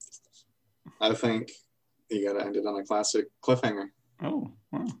 I think you got to end it on a classic cliffhanger. Oh,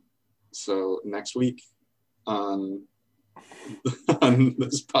 wow. So next week on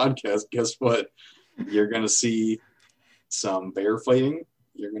this podcast, guess what? You're going to see some bear fighting.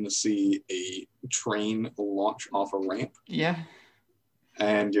 You're going to see a train launch off a ramp. Yeah.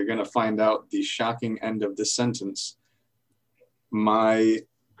 And you're going to find out the shocking end of this sentence. My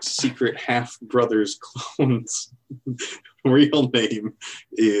secret half-brother's clone's real name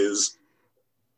is